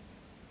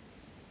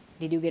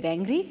 Did you get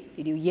angry?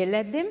 Did you yell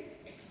at them?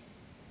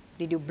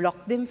 Did you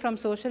block them from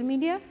social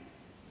media?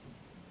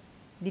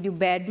 Did you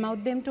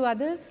badmouth them to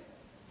others?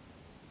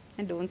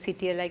 And don't sit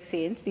here like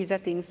saints. These are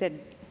things that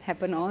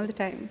happen all the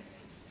time.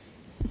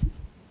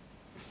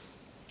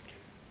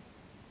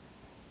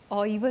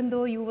 Or even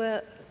though you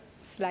were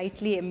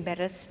slightly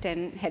embarrassed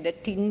and had a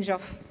tinge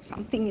of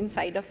something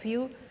inside of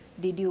you,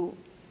 did you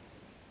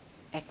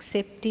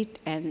accept it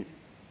and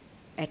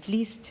at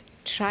least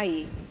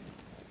try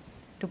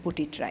to put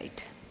it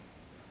right?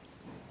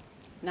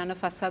 None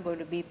of us are going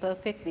to be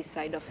perfect this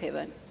side of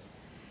heaven.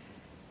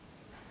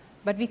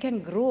 But we can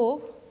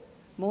grow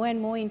more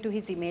and more into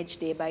his image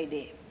day by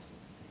day.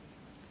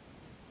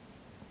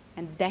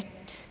 And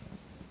that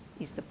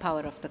is the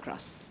power of the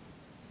cross.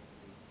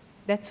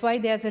 That's why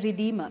there's a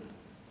Redeemer,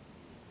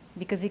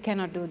 because we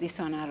cannot do this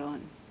on our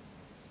own.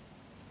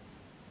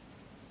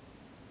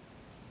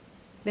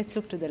 Let's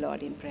look to the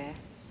Lord in prayer.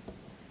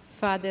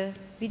 Father,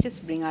 we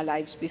just bring our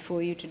lives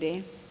before you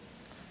today.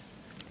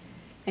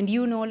 And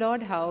you know,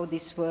 Lord, how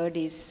this word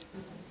is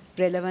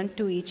relevant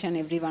to each and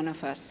every one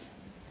of us.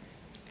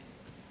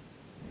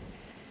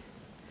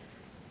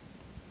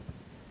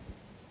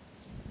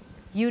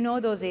 You know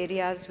those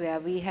areas where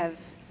we have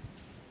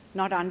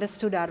not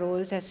understood our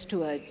roles as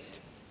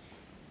stewards.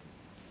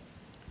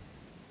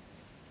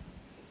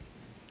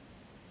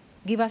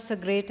 Give us a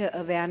greater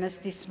awareness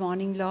this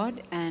morning,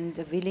 Lord, and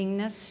the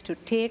willingness to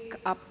take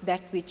up that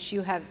which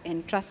you have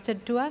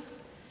entrusted to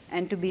us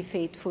and to be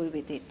faithful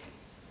with it.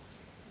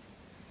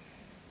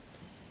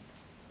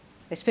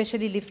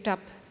 Especially lift up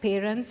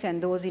parents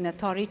and those in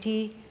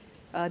authority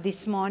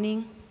this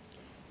morning.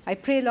 I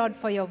pray, Lord,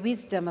 for your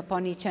wisdom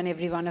upon each and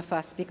every one of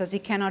us, because we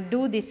cannot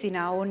do this in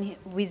our own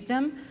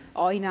wisdom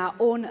or in our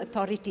own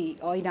authority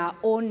or in our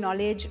own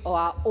knowledge or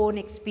our own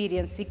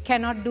experience. We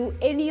cannot do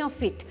any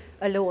of it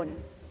alone.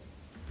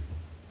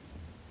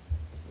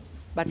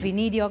 But we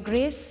need your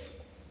grace,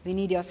 we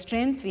need your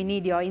strength, we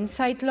need your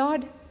insight,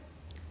 Lord.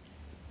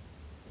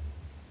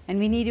 And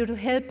we need you to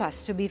help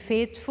us to be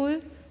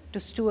faithful to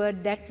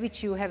steward that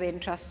which you have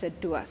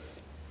entrusted to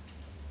us.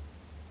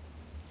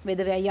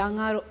 Whether we are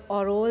young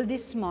or old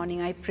this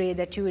morning, I pray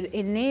that you will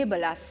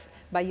enable us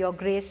by your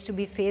grace to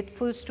be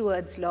faithful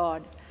stewards,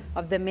 Lord,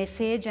 of the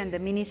message and the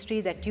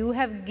ministry that you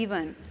have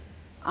given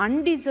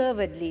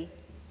undeservedly,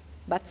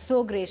 but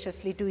so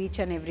graciously to each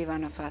and every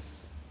one of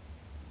us.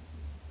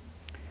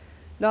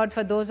 Lord,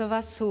 for those of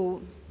us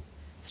who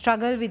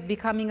struggle with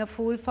becoming a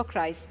fool for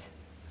Christ,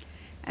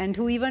 and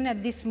who even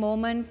at this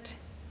moment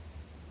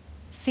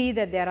see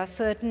that there are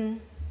certain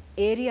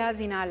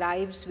areas in our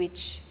lives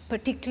which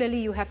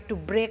particularly you have to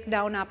break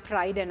down our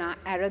pride and our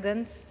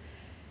arrogance.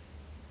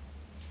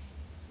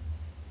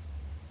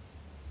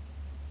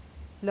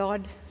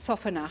 Lord,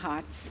 soften our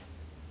hearts.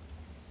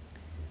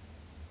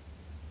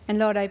 And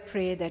Lord, I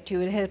pray that you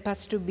will help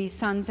us to be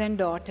sons and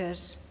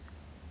daughters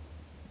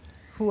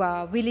who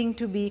are willing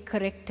to be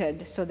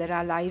corrected so that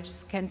our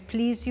lives can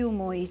please you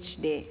more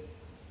each day.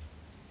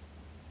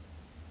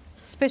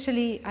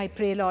 Especially, I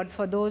pray, Lord,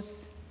 for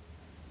those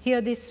here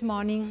this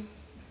morning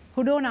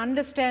who don't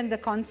understand the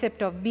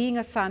concept of being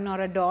a son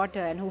or a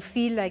daughter and who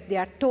feel like they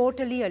are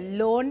totally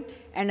alone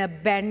and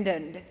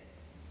abandoned.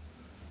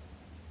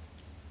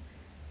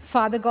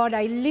 Father God,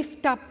 I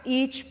lift up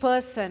each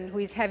person who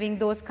is having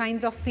those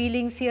kinds of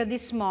feelings here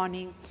this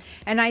morning,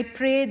 and I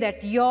pray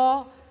that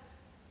your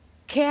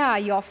care,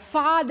 your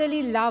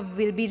fatherly love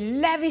will be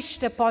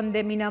lavished upon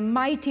them in a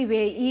mighty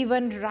way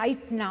even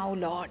right now,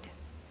 Lord.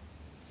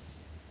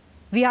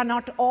 We are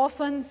not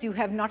orphans. You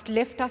have not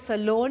left us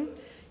alone.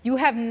 You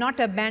have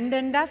not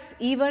abandoned us,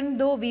 even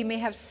though we may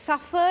have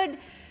suffered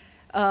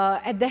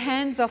at the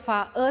hands of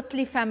our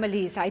earthly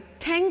families. I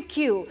thank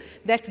you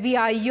that we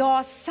are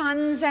your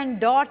sons and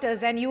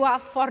daughters, and you are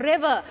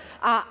forever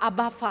our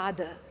Abba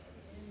Father.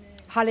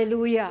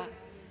 Hallelujah.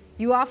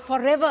 You are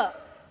forever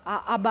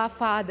our Abba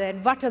Father,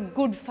 and what a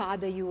good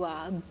Father you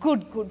are. A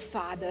good, good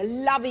Father, a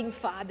loving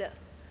Father.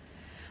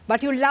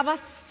 But you love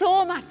us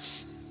so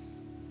much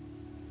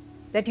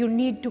that you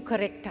need to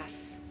correct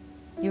us.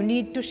 You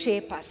need to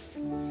shape us.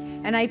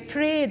 And I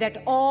pray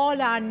that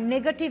all our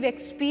negative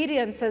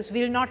experiences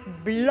will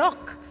not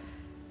block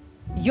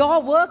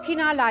your work in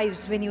our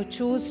lives when you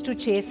choose to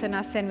chasten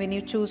us and when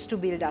you choose to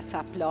build us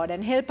up, Lord.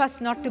 And help us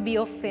not to be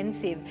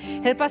offensive.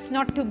 Help us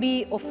not to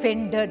be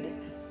offended.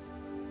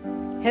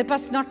 Help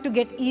us not to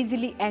get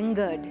easily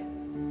angered.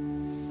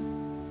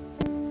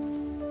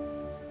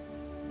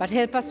 But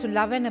help us to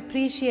love and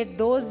appreciate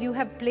those you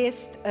have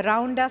placed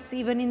around us,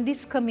 even in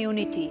this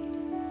community,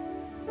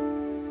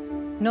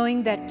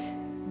 knowing that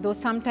though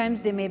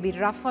sometimes they may be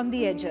rough on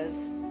the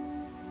edges,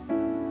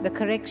 the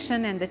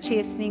correction and the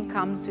chastening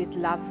comes with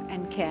love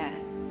and care.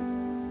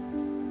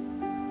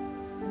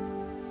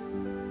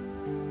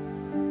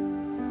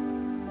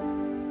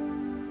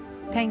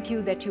 Thank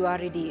you that you are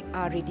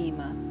our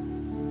Redeemer.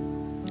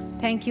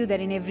 Thank you that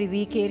in every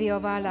weak area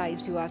of our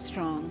lives you are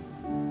strong.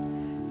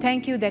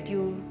 Thank you that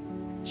you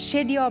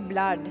shed your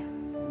blood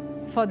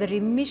for the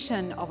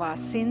remission of our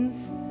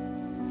sins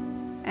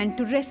and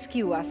to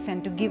rescue us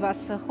and to give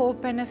us a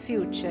hope and a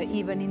future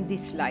even in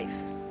this life.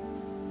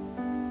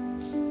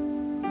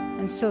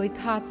 And so with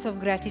hearts of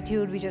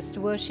gratitude, we just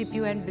worship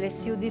you and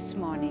bless you this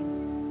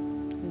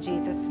morning. In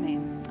Jesus'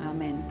 name,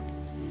 amen.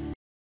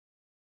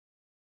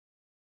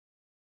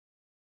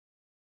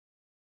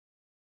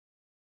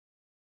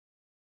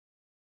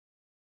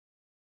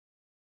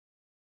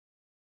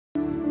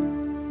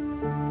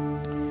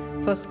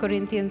 First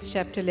Corinthians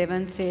chapter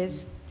 11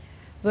 says,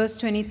 verse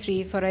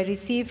 23, "For I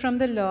received from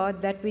the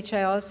Lord that which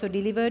I also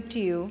delivered to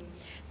you,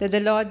 that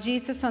the Lord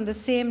Jesus on the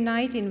same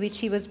night in which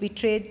he was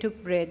betrayed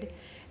took bread,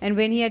 and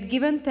when he had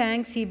given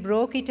thanks, he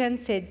broke it and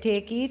said,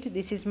 'Take, eat,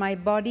 this is my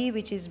body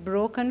which is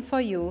broken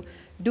for you.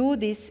 Do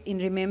this in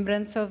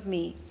remembrance of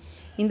me.'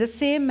 In the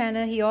same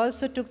manner he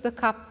also took the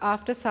cup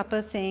after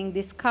supper, saying,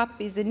 'This cup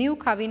is the new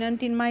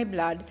covenant in my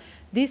blood.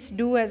 This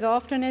do as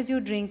often as you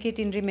drink it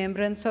in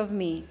remembrance of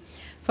me.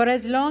 For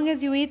as long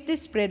as you eat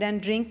this bread and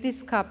drink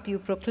this cup, you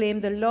proclaim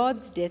the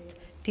Lord's death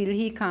till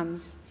he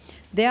comes.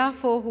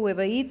 Therefore,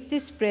 whoever eats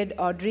this bread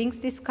or drinks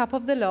this cup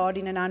of the Lord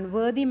in an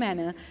unworthy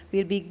manner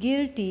will be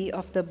guilty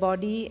of the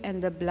body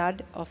and the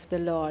blood of the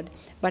Lord.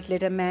 But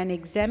let a man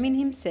examine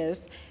himself,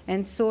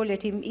 and so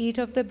let him eat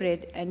of the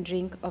bread and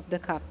drink of the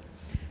cup.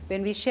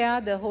 When we share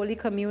the Holy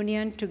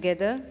Communion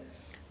together,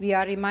 we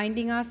are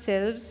reminding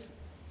ourselves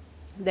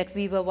that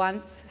we were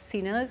once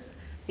sinners,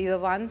 we were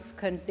once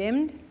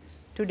condemned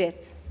to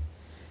death.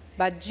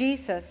 But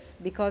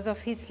Jesus, because of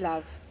his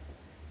love,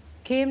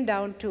 came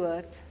down to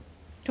earth,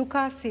 took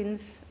our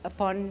sins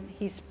upon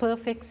his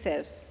perfect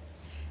self,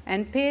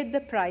 and paid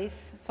the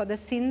price for the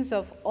sins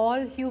of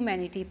all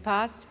humanity,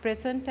 past,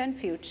 present, and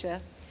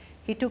future.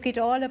 He took it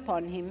all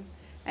upon him,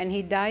 and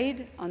he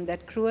died on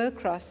that cruel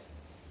cross,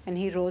 and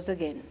he rose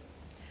again.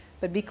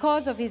 But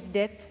because of his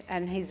death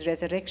and his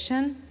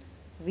resurrection,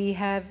 we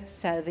have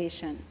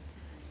salvation.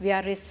 We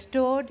are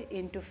restored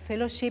into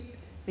fellowship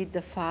with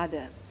the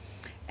Father.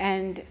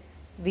 And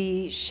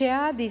we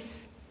share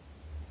these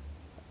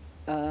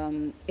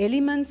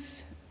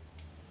elements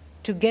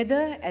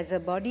together as a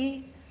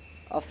body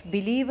of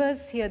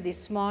believers here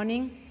this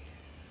morning,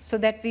 so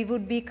that we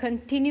would be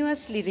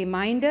continuously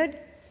reminded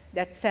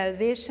that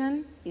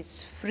salvation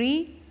is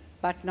free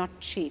but not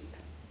cheap,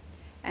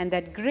 and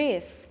that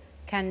grace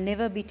can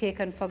never be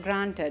taken for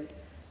granted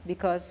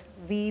because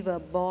we were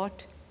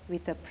bought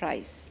with a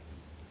price.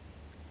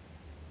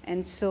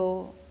 And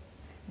so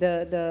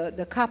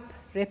the cup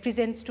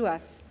represents to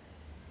us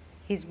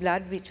his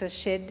blood, which was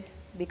shed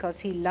because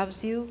he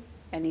loves you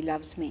and he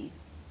loves me.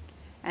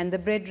 And the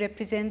bread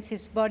represents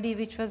his body,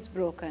 which was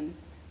broken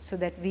so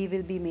that we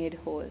will be made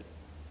whole.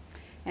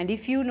 And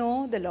if you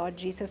know the Lord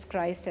Jesus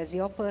Christ as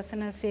your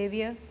personal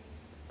Savior,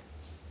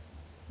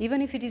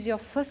 even if it is your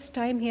first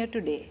time here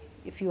today,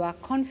 if you are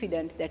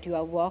confident that you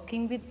are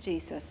walking with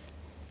Jesus,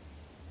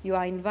 you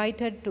are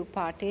invited to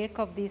partake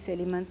of these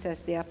elements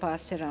as they are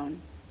passed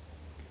around.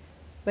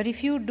 But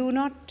if you do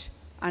not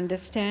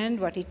understand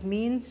what it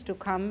means to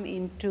come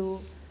into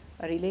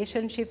a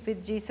relationship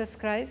with Jesus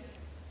Christ,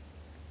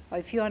 or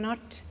if you are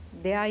not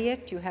there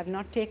yet, you have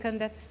not taken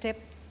that step,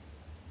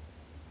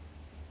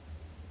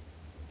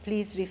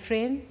 please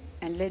refrain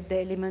and let the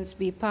elements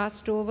be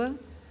passed over,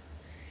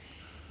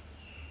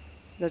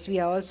 because we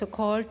are also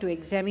called to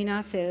examine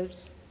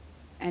ourselves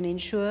and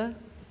ensure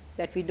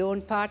that we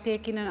don't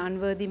partake in an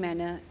unworthy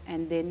manner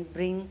and then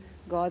bring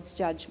God's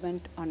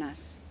judgment on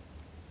us.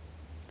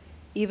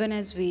 Even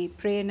as we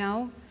pray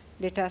now,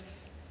 let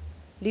us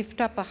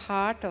lift up a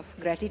heart of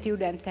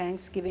gratitude and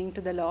thanksgiving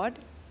to the Lord.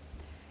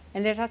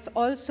 And let us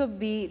also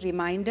be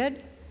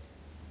reminded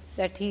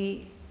that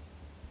he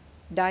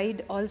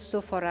died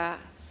also for our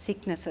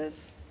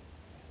sicknesses,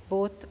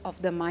 both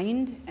of the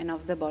mind and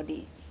of the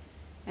body.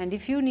 And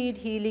if you need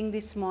healing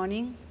this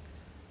morning,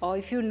 or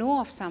if you know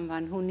of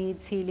someone who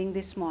needs healing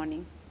this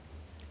morning,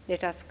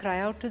 let us cry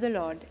out to the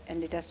Lord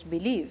and let us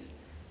believe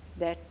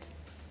that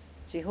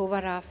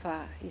Jehovah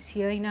Rapha is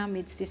here in our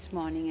midst this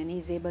morning, and he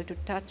is able to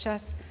touch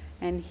us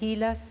and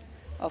heal us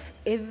of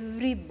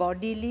every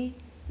bodily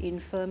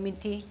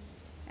infirmity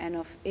and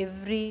of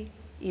every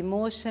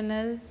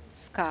emotional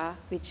scar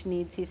which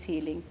needs his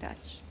healing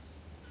touch.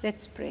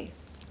 Let's pray.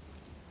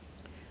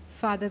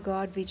 Father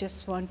God, we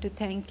just want to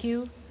thank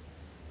you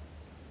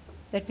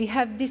that we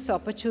have this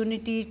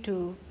opportunity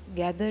to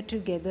gather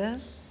together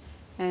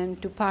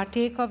and to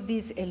partake of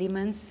these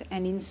elements,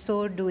 and in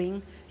so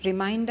doing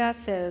remind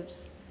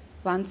ourselves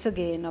once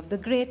again of the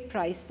great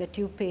price that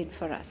you paid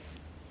for us.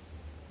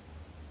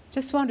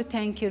 Just want to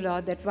thank you,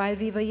 Lord, that while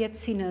we were yet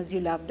sinners, you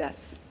loved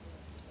us.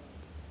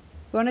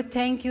 We want to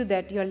thank you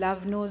that your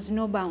love knows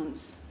no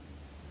bounds,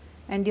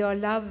 and your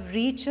love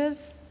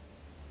reaches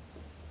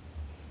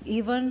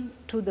even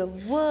to the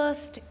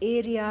worst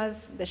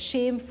areas, the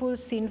shameful,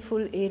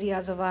 sinful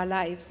areas of our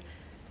lives,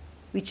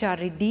 which are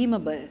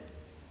redeemable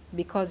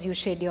because you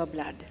shed your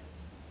blood.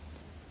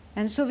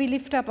 And so we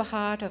lift up a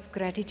heart of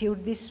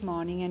gratitude this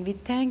morning, and we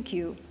thank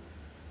you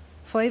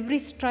for every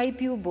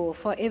stripe you bore,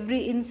 for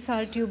every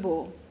insult you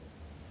bore,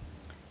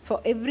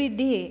 for every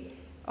day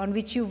on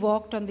which you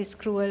walked on this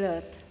cruel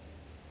earth.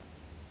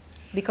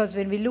 Because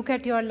when we look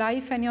at your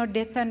life and your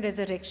death and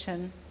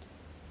resurrection,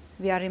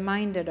 we are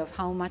reminded of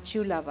how much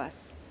you love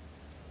us,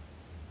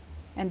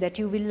 and that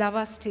you will love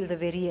us till the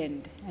very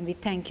end. And we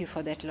thank you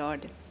for that,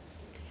 Lord.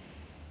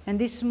 And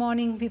this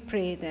morning we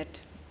pray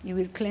that you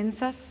will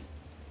cleanse us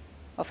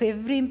of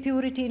every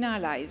impurity in our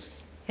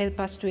lives. Help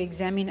us to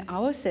examine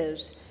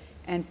ourselves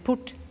and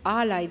put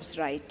our lives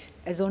right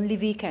as only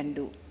we can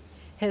do.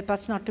 Help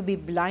us not to be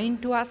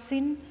blind to our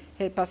sin.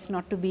 Help us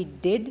not to be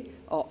dead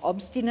or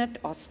obstinate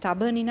or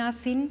stubborn in our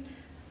sin,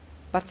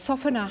 but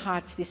soften our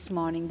hearts this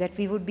morning that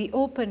we would be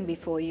open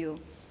before you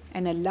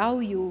and allow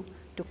you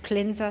to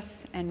cleanse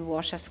us and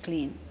wash us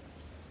clean.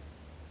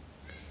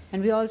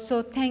 And we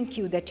also thank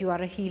you that you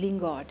are a healing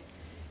God.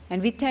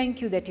 And we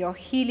thank you that your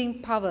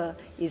healing power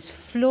is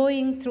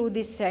flowing through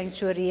this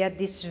sanctuary at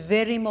this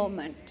very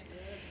moment.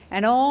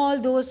 And all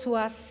those who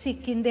are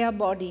sick in their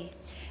body,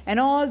 and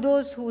all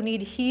those who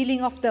need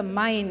healing of the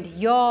mind,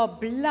 your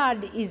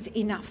blood is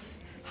enough.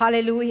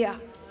 Hallelujah.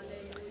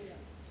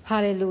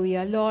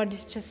 Hallelujah. Lord,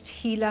 just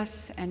heal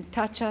us and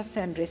touch us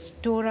and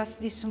restore us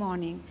this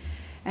morning.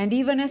 And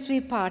even as we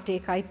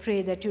partake, I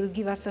pray that you'll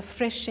give us a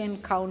fresh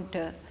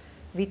encounter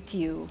with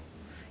you.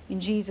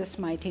 In Jesus'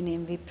 mighty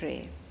name we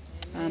pray.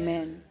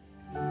 Amen.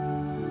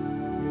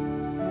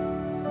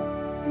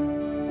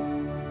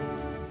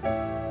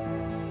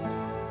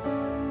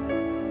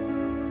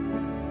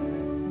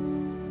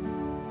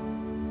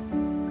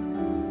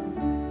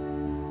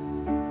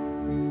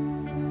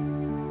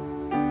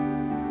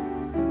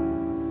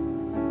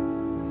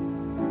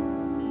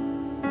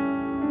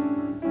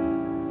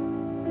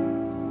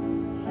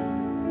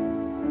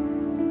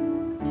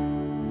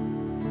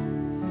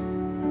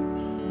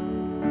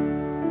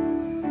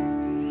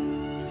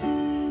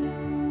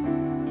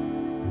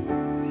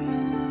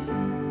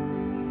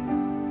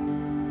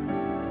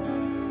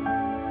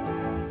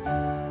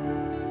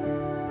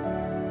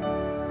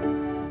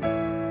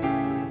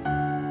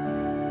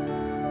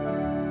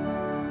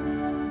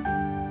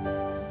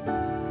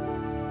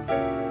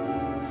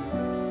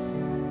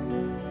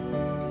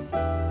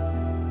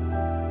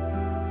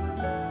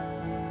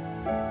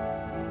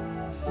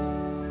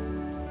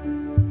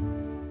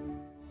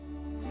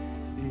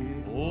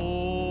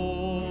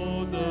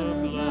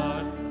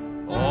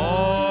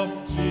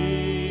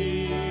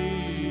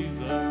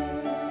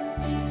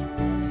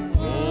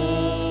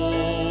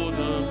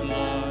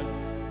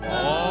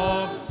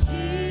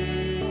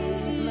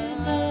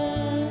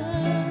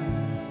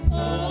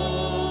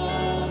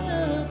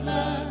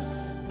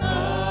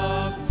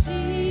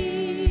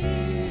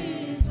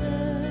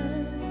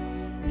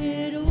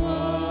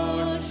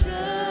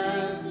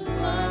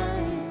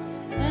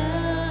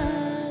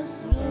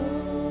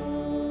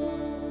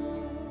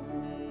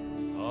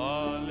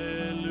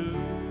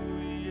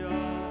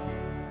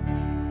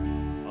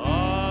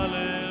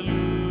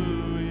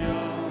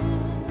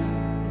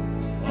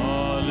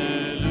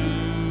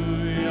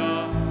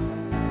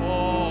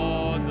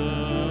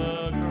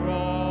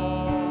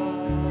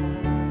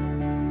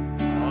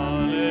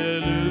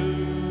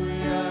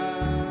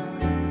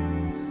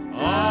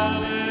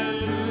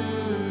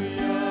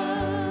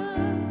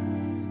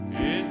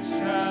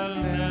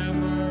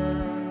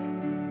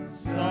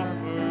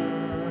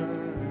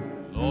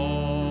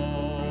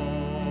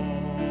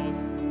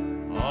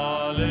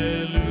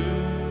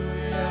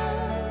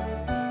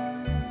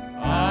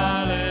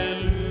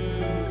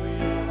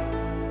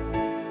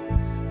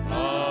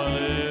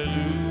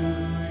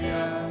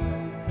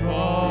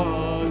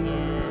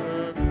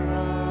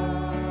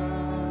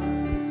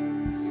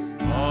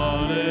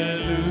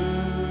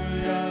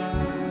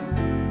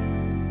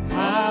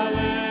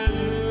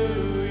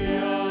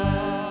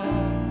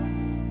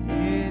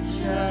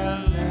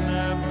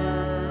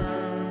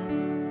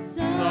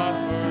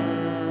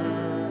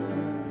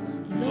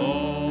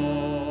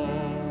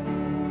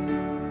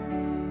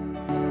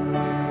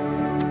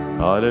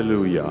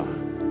 Hallelujah.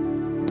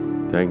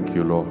 Thank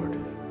you, Lord.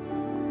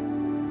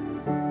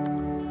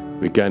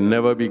 We can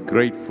never be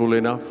grateful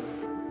enough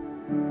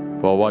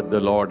for what the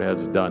Lord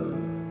has done.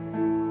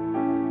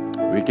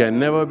 We can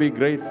never be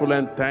grateful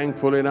and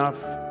thankful enough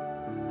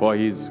for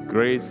His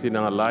grace in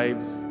our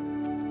lives,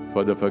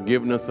 for the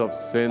forgiveness of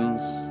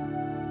sins.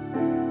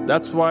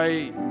 That's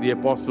why the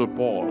Apostle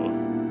Paul,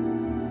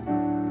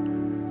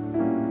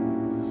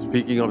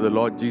 speaking of the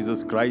Lord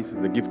Jesus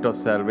Christ, the gift of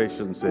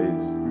salvation,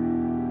 says,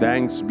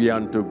 "Thanks be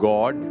unto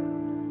God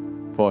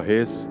for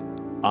His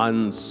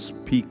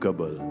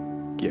unspeakable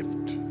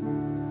gift."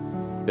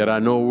 There are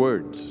no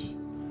words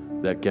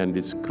that can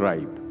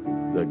describe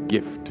the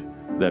gift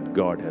that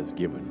God has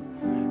given.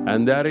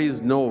 And there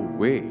is no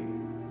way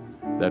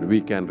that we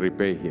can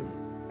repay Him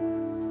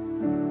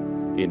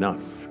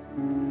enough.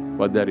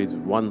 But there is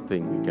one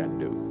thing we can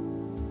do.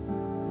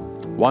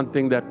 One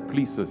thing that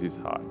pleases His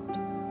heart.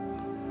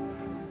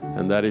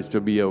 And that is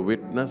to be a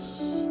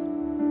witness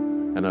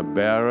and a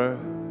bearer,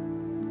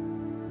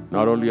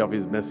 not only of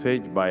His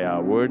message by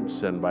our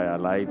words and by our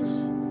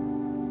lives,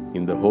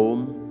 in the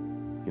home,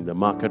 in the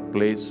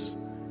marketplace,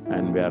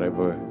 and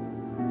wherever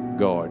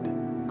God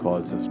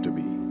calls us to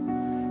be.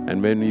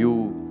 And when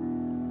you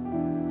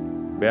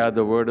bear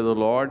the word of the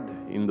Lord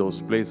in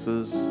those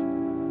places,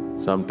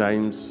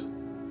 sometimes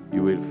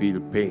you will feel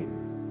pain.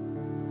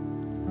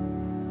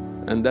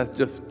 And that's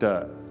just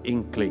an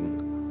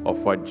inkling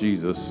of what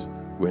Jesus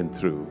went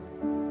through.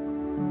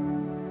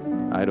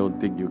 I don't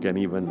think you can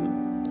even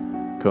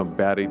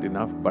compare it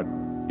enough, but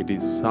it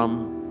is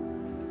some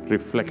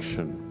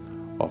reflection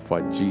of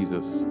what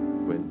Jesus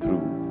went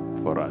through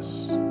for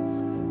us.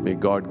 May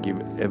God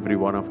give every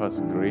one of us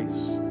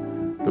grace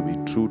to be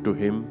true to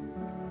Him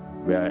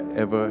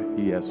wherever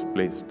He has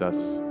placed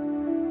us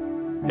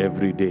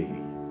every day,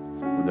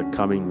 in the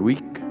coming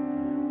week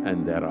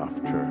and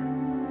thereafter.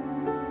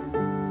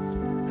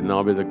 And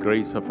now, with the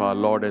grace of our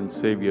Lord and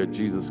Savior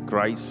Jesus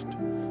Christ,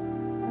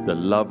 the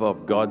love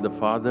of God the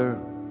Father,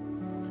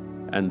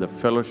 and the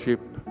fellowship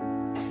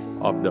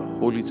of the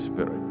Holy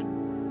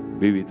Spirit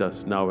be with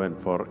us now and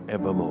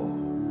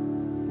forevermore.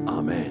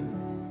 Amen.